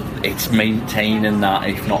 So it's maintaining that,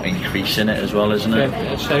 if not increasing it as well, isn't it?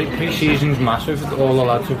 Yeah, I'd say pre-season's massive. All the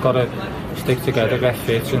lads have got to stick together, get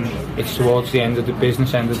fit, and it's towards the end of the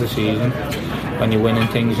business end of the season when you're winning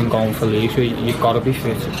things and going for leagues, so you've got to be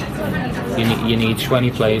fit. You need 20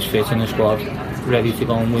 players fit in the squad, ready to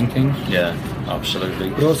go and win things. Yeah, absolutely.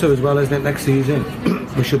 But also, as well, isn't it, next season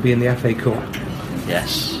we should be in the FA Cup.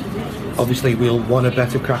 Yes. Obviously, we'll want a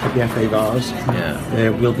better crack at the FA Vars. Yeah.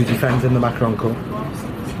 We'll be defending the Macron Cup.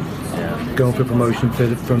 Yeah. Going for promotion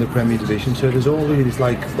from the Premier Division. So there's all these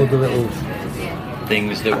other little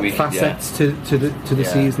things that we facets to the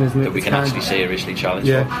season, isn't it? That we can actually seriously challenge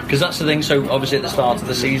for. Because that's the thing. So obviously at the start of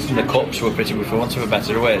the season, the cups were pretty, for want of a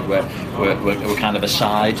better word, we're kind of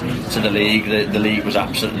aside to the league. The league was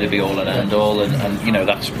absolutely the all and end all, and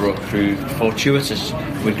that's proved fortuitous.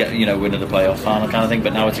 We'd get winning the playoff final kind of thing.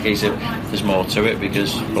 But now it's a case of there's more to it,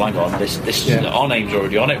 because blank on this our name's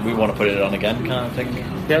already on it. We want to put it on again, kind of thing.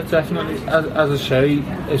 Yeah, definitely. As I say,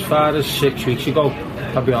 as far as 6 weeks ago,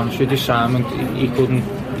 I'll be honest with you, Simon, he couldn't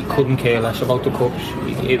couldn't care less about the cups.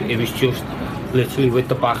 It was just literally with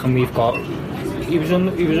the backing we've got. He was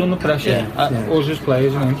under pressure. Us as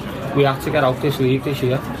players, I mean, we had to get out this league this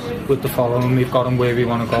year with the following we've got and where we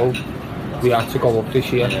want to go. We had to go up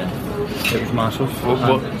this year. It was massive.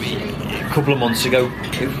 A couple of months ago,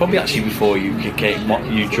 it was probably actually before you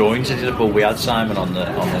joined Treble, we had Simon on the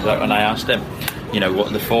and I asked him, what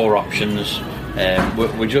are the 4 options?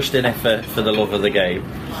 We're just in it for the love of the game.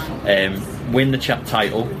 Win the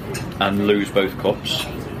title and lose both cups.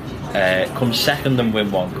 Come second and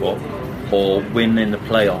win 1 cup, or win in the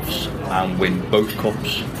playoffs and win both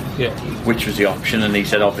cups. Yeah. Which was the option? And he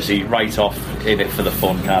said, obviously, right off in it for the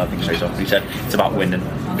fun kind of thing, straight off. He said it's about winning,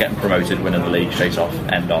 getting promoted, winning the league, straight off,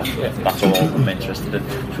 end off. Yeah. That's all I'm interested in.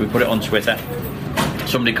 So we put it on Twitter.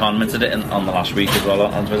 Somebody commented it on the last week as well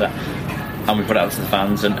on Twitter, and we put it out to the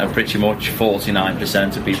fans, and pretty much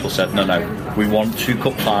 49% of people said no, we want 2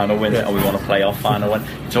 cup final win and we want a playoff final win.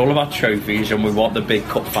 It's all about trophies and we want the big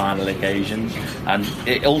cup final occasions, and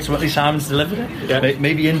ultimately Simon's delivered it.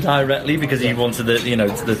 Maybe indirectly because he wanted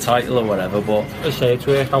the title or whatever, but I say it's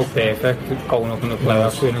worked out perfect going up in the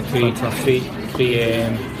playoffs, winning three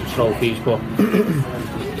trophies, but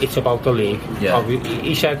it's about the league.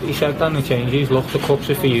 He said that in the changes, look, the cups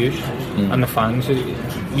are for you and the fans,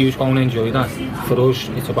 you're going to enjoy that. For us,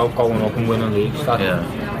 it's about going up and winning leagues.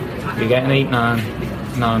 You're getting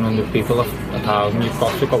 900 people, 1,000, you've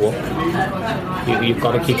got to go up. You've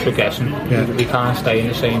got to keep progressing. You can't stay in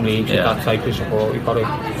the same leagues with that type of support. You've got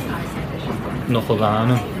to knuckle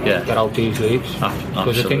down and get out these leagues.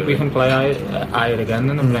 Because I think we can play higher again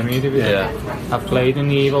than the Premier Division. I've played in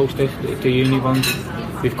the Evos, the Uni ones.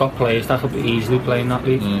 We've got players that could easily play in that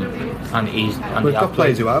league. And we've got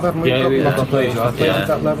players who have, haven't we? We've got players who have played at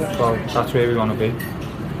that level. Well, that's where we want to be.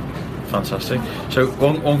 Fantastic. So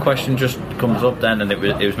one question just comes up then, and it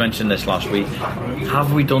was mentioned this last week.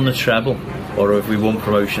 Have we done the treble, or have we won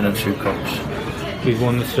promotion and 2 cups? We've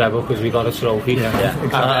won the treble because we got a trophy.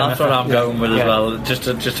 That's what I'm going with as well. Just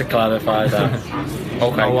to clarify that.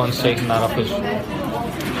 Okay. No one's taking that off us.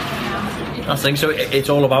 I think so. It's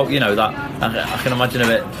all about that. I can imagine a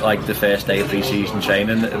bit like the first day of pre-season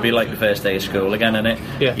training. It'd be like the first day of school again, innit?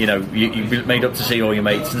 You've made up to see all your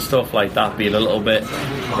mates and stuff like that. Being a little bit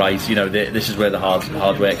right. This is where the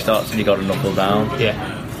hard work starts, and you got to knuckle down.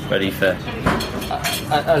 Ready for.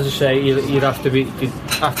 As I say, you'd have to be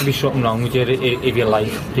something wrong with you if you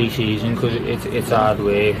like pre-season, because it's hard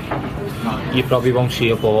work. You probably won't see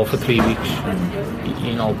a ball for 3 weeks,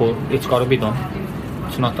 but it's got to be done.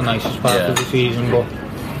 It's not the nicest part of the season, but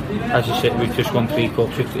as you said, we've just won 3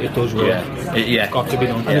 cups. It does work. It's got to be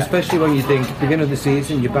done. And especially when you think beginning of the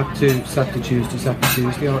season, you're back to Saturday,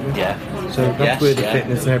 Tuesday, aren't you? So that's where the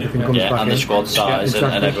fitness and everything comes back and in. The squad size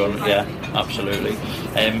and everyone. Absolutely.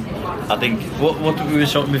 I think what we were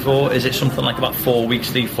talking before, is it something like about 4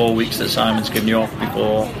 weeks that Simon's given you off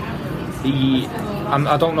before?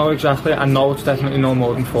 I don't know exactly. I know it's definitely no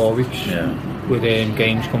more than 4 weeks. With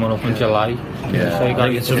games coming up in July. I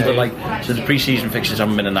think it's something like, so the pre-season fixtures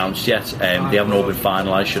haven't been announced yet. They haven't all been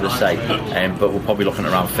finalised, should I say? But we're probably looking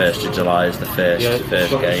at around 1st of July as the first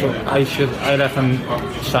game. So I reckon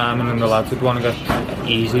Simon and the lads would want to get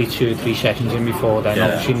easily 2 or 3 sessions in before then.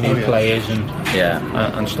 Obviously new players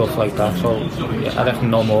and stuff like that. So I reckon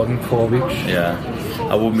no more than 4 weeks.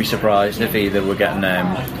 I wouldn't be surprised if either we're getting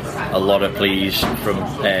a lot of pleas from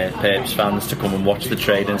Perps fans to come and watch the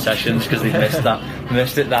training sessions, because they've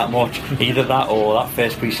missed it that much. Either that or that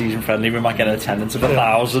first pre-season friendly, we might get an attendance of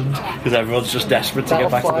 1,000 because everyone's just desperate to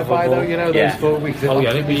get back to the football. Those 4 weeks. It'll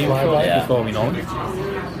be before we know it.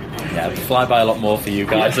 It'll fly by a lot more for you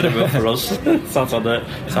guys than it will for us. Sat on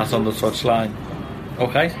the touchline.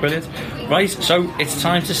 Okay, brilliant. Right, so it's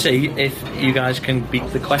time to see if you guys can beat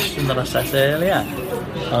the question that I set earlier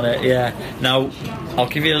on it. Now, I'll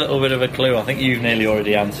give you a little bit of a clue. I think you've nearly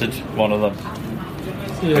already answered one of them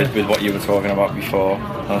with what you were talking about before.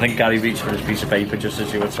 And I think Gary reached for his piece of paper just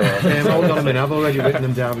as you were talking. Hold on a minute, I've already written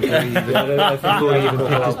them down before you even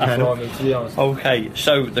put his pen up. Okay,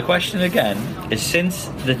 so the question again is, since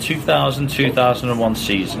the 2000-2001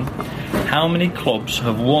 season, how many clubs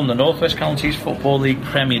have won the North West Counties Football League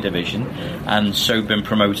Premier Division and so been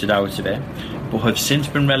promoted out of it, but have since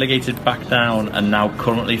been relegated back down and now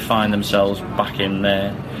currently find themselves back in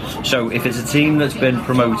there? So if it's a team that's been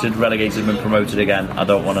promoted, relegated, been promoted again, I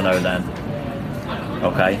don't want to know then.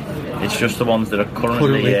 Okay? It's just the ones that are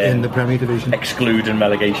currently in the Premier Division, excluding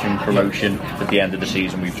relegation promotion at the end of the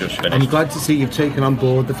season we've just finished. I'm glad to see you've taken on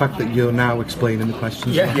board the fact that you're now explaining the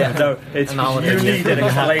questions. No, it's you need it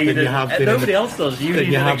explained. Nobody else does. You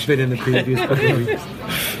have been in the previous couple of weeks.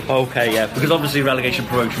 Okay, yeah, because obviously relegation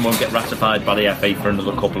promotion won't get ratified by the FA for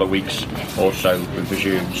another couple of weeks or so, we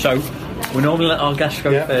presume. So, we normally let our guests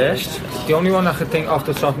go first. The only one I could think off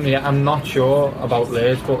the top of my head, I'm not sure about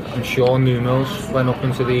Leeds, but I'm sure Newmills went up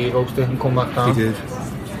into the Euros, didn't come back down. He did.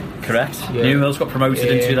 Correct. Yeah. Newmills got promoted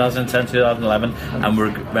in 2010-2011 and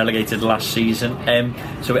were relegated last season.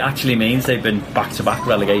 So it actually means they've been back-to-back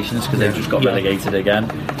relegations because they've just got relegated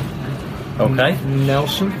again. Okay.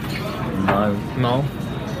 Nelson? No.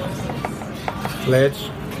 Leeds?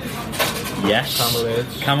 Yes.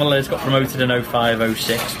 Camel Leeds got promoted in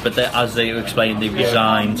 05-06, but as they explained, they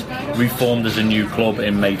resigned, reformed as a new club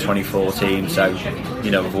in May 2014, so,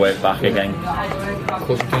 we've worked back again.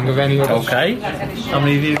 Couldn't think of any others. Okay. How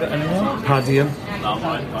many of you got any more? Padiham.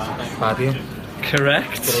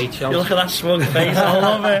 Correct. You look at that smug face. I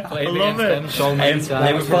love it.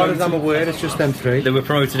 As far as I'm aware, it's just them three. They were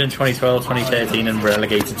promoted in 2012, 2013 and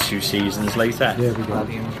relegated 2 seasons later. There we go.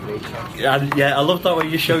 Yeah, I love that way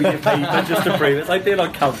you show your paper just to prove it. It's like being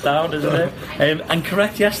on countdown, isn't it? And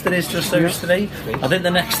correct, yes, there is just those three. I think the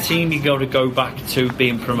next team you got to go back to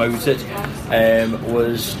being promoted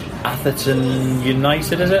was Atherton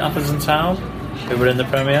United, is it? Atherton Town, who were in the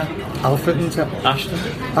Premier. Atherton.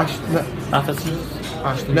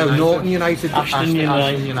 Norton United. Ashton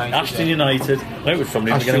United. I know it was from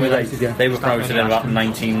the beginning of the They were promoted in about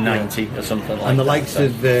 1990 or something like that. And the likes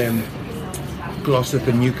of Glossop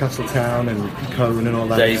and Newcastle Town and Cone and all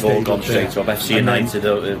that. They've all gone straight up. FC United.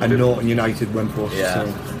 And Norton United went for us. Yeah.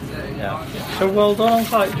 So well done. I'm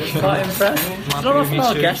quite impressed. Not often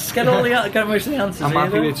our guests get most of the answers. I'm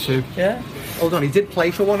happy with 2. Yeah. Hold on, he did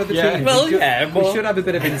play for one of the teams. Well, we should have a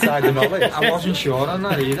bit of insider knowledge. I wasn't sure on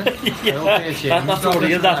that either. That's what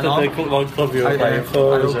he is after the club you were playing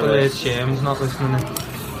for. I hope the chairman's not listening.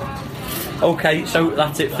 Okay, so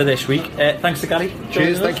that's it for this week. Thanks to Gary.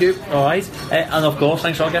 Cheers, thank you. Alright, and of course,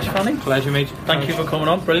 thanks to our guest, Franny. Pleasure, mate. Thank you for coming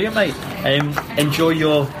on. Brilliant, mate. Enjoy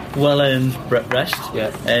your well-earned rest.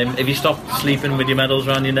 Yeah. Have you stopped sleeping with your medals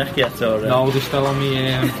around your neck yet? Or, No, they're still on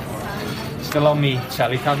me. Still on me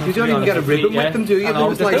telly cabinet. You don't even get a ribbon with them, do you?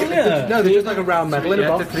 No, they're just like a round medal in a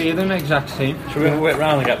box. The 3 of them exact same. Should we whip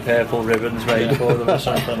round and get purple ribbons made for them or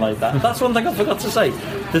something like that? That's one thing I forgot to say.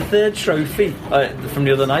 The third trophy from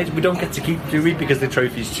the other night, we don't get to keep, do we? Because the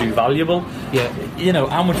trophy's too valuable. Yeah.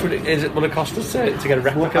 How much will it cost us to get a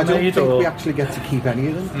replica I don't made? think we actually get to keep any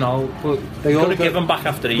of them. No, but they've got to give them back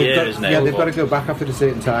after a year, isn't it? Yeah, they've got to go back after a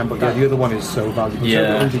certain time, but the other one is so valuable. It's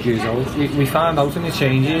over 100 years old. We found out in the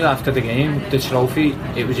changes after the game, the trophy,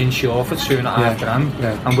 it was insured for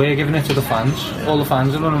 $2,500, and we're giving it to the fans. All the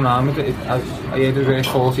fans are running around with it. I heard it was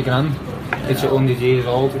 $40,000. It's 100 years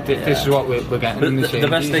old. This is what we're getting in the changes. The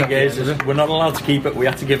best thing is we're not allowed to keep it. We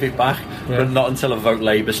have to give it back, but not until a vote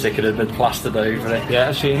Labour sticker had been plastered over it. Yeah,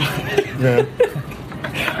 I've seen.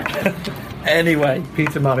 Anyway,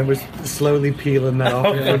 Peter Manning was slowly peeling that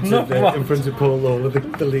off in front of Paul Lawler,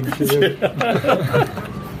 the link.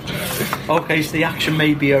 Okay, so the action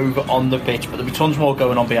may be over on the pitch, but there'll be tons more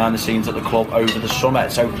going on behind the scenes at the club over the summer.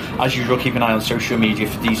 So, as usual, keep an eye on social media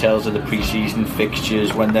for details of the pre-season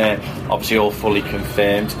fixtures when they're obviously all fully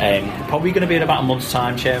confirmed. Probably going to be in about a month's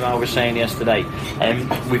time, Chairman, I was saying yesterday.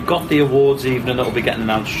 We've got the awards evening that will be getting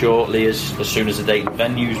announced shortly as soon as the date and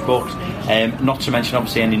venue's booked. Not to mention,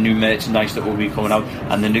 obviously, any new merchandise that will be coming out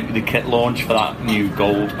and the kit launch for that new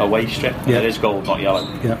gold away strip. Yeah. It is gold, not yellow.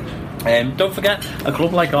 Yeah. Don't forget, a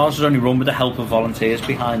club like ours is only run with the help of volunteers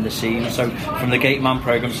behind the scenes. So, from the gate man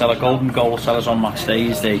programme seller, golden goal sellers on match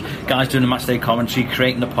days, the guys doing the match day commentary,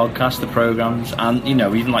 creating the podcast, the programmes, and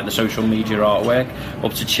even like the social media artwork,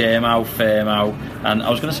 up to Chair Mao, Fair Mao, and I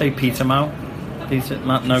was going to say Peter Mao. Peter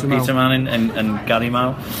Manning and Gary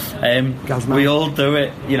Mao. We all do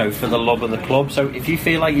it, for the love of the club. So if you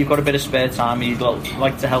feel like you've got a bit of spare time and you'd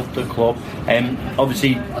like to help the club,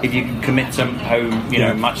 obviously if you can commit to home,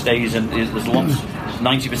 match days, and there's lots.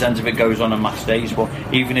 90% of it goes on match days, but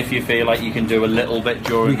even if you feel like you can do a little bit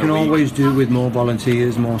during the week, we can always do with more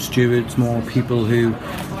volunteers, more stewards, more people who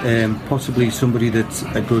possibly somebody that's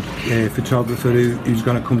a good photographer who's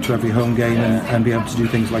going to come to every home game and be able to do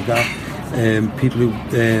things like that. People who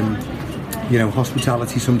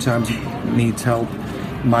hospitality sometimes needs help,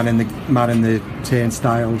 manning the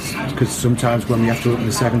turnstiles, because sometimes when we have to open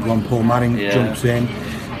the second one, Paul Manning jumps in.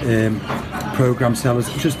 Programme sellers,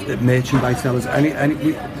 just merchandise sellers,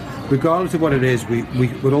 regardless of what it is,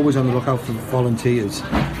 we're always on the lookout for volunteers,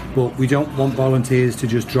 but we don't want volunteers to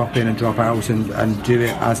just drop in and drop out and do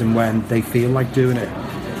it as and when they feel like doing it.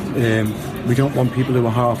 We don't want people who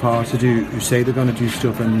are half-hearted, who say they're going to do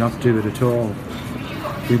stuff and not do it at all.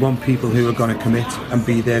 We want people who are going to commit and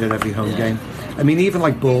be there at every home game. I mean, even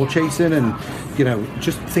like ball chasing and, you know,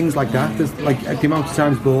 just things like that. There's like the amount of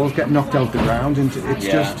times balls get knocked out the ground, and it's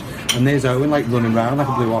just, and there's Owen like running around like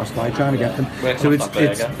a blue horse fly trying to get them. So it's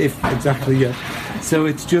exactly, yeah. So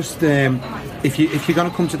it's just if you're going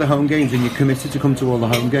to come to the home games and you're committed to come to all the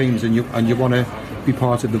home games and you want to be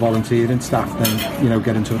part of the volunteering staff, then, you know,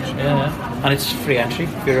 get in touch. Yeah, and it's free entry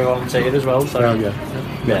if you're a volunteer as well. So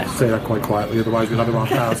yeah. Say that quite quietly, otherwise we'll have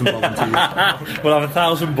about 1,000 volunteers. We'll have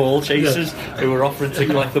 1,000 ball chasers who are offering to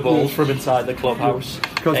collect the balls from inside the clubhouse.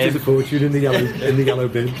 Cost us a fortune in the yellow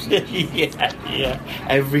bibs. yeah.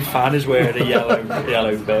 Every fan is wearing a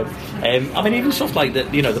yellow bib. I mean, even stuff like the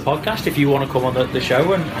podcast. If you want to come on the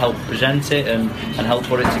show and help present it and help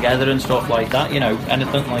put it together and stuff like that, you know,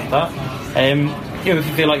 anything like that. You know, if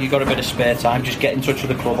you feel like you've got a bit of spare time, just get in touch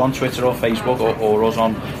with the club on Twitter or Facebook or us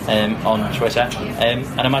on Twitter, and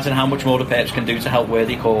imagine how much more the Perps can do to help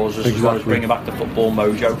worthy causes, as well as bringing back the football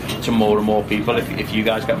mojo to more and more people. If you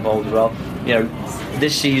guys get involved as well, you know,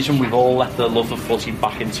 this season we've all let the love of footy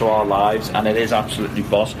back into our lives, and it is absolutely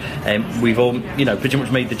boss. We've all, you know, pretty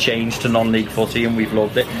much made the change to non-league footy, and we've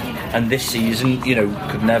loved it. And this season, you know,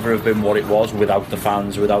 could never have been what it was without the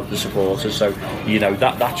fans, without the supporters. So, you know,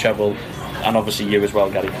 that treble. And obviously you as well,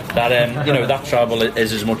 Gary. That you know, that treble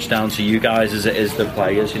is as much down to you guys as it is the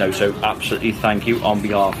players. You know, so absolutely thank you on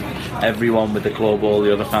behalf of everyone with the club, all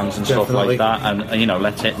the other fans and stuff like that. And you know,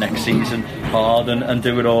 let's hit next season hard and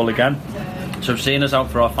do it all again. So seeing us out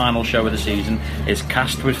for our final show of the season is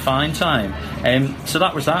Cast with Fine Time. So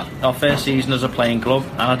that was that. Our first season as a playing club,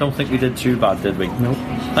 and I don't think we did too bad, did we? No.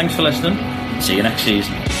 Thanks for listening. See you next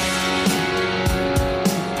season.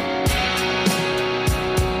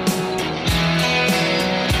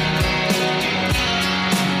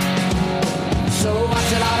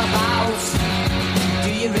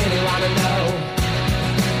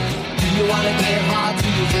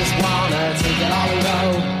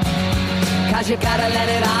 You gotta let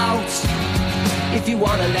it out if you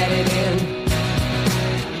wanna let it in.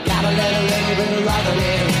 You gotta let a little bit of love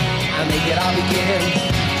in and make it all begin.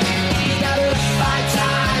 You gotta find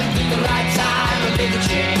time, pick the right time and make a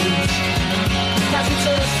change. Cause it's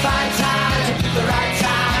a fine time to pick the right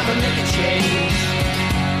time and make a change.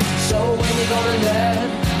 So when you're gonna learn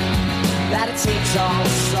that it takes all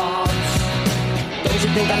sorts, don't you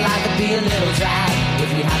think that life would be a little drab if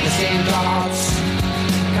we had the same thoughts?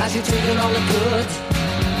 Cause you're taking all the good,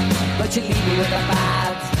 but you're leaving with the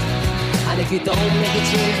bad. And if you don't make a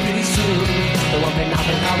change pretty soon, there won't be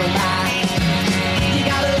nothing coming back. You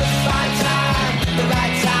gotta find time, the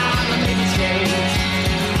right time to make a change.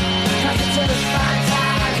 Cause it's a fine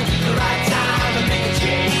time, the right time to make a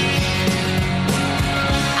change.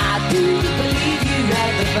 I do believe you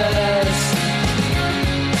read the verse.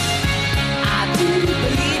 I do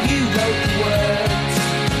believe you wrote the words.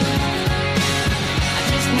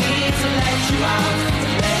 To let you out, to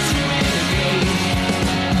let you in again.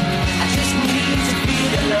 I just need to feel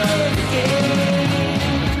the love again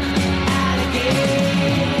and again.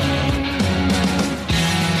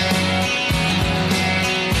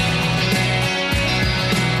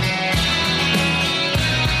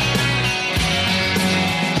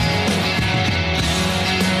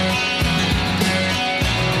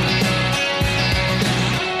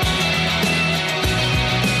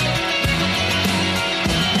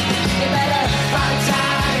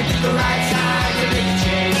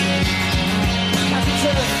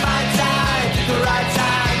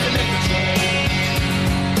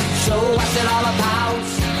 What's it all about?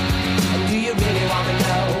 And do you really want to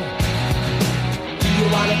know? Do you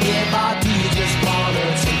want to give or do you just want to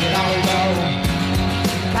take it all low?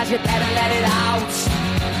 Cause you better let it out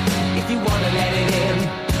if you want to let it in.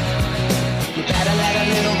 You better let a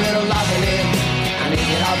little bit of love in and make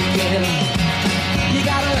it all begin. You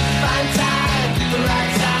gotta find time, the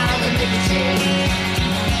right time to make a change.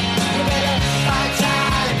 You better find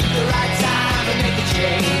time, the right time to make a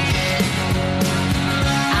change.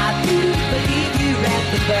 Believe you read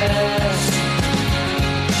the verse.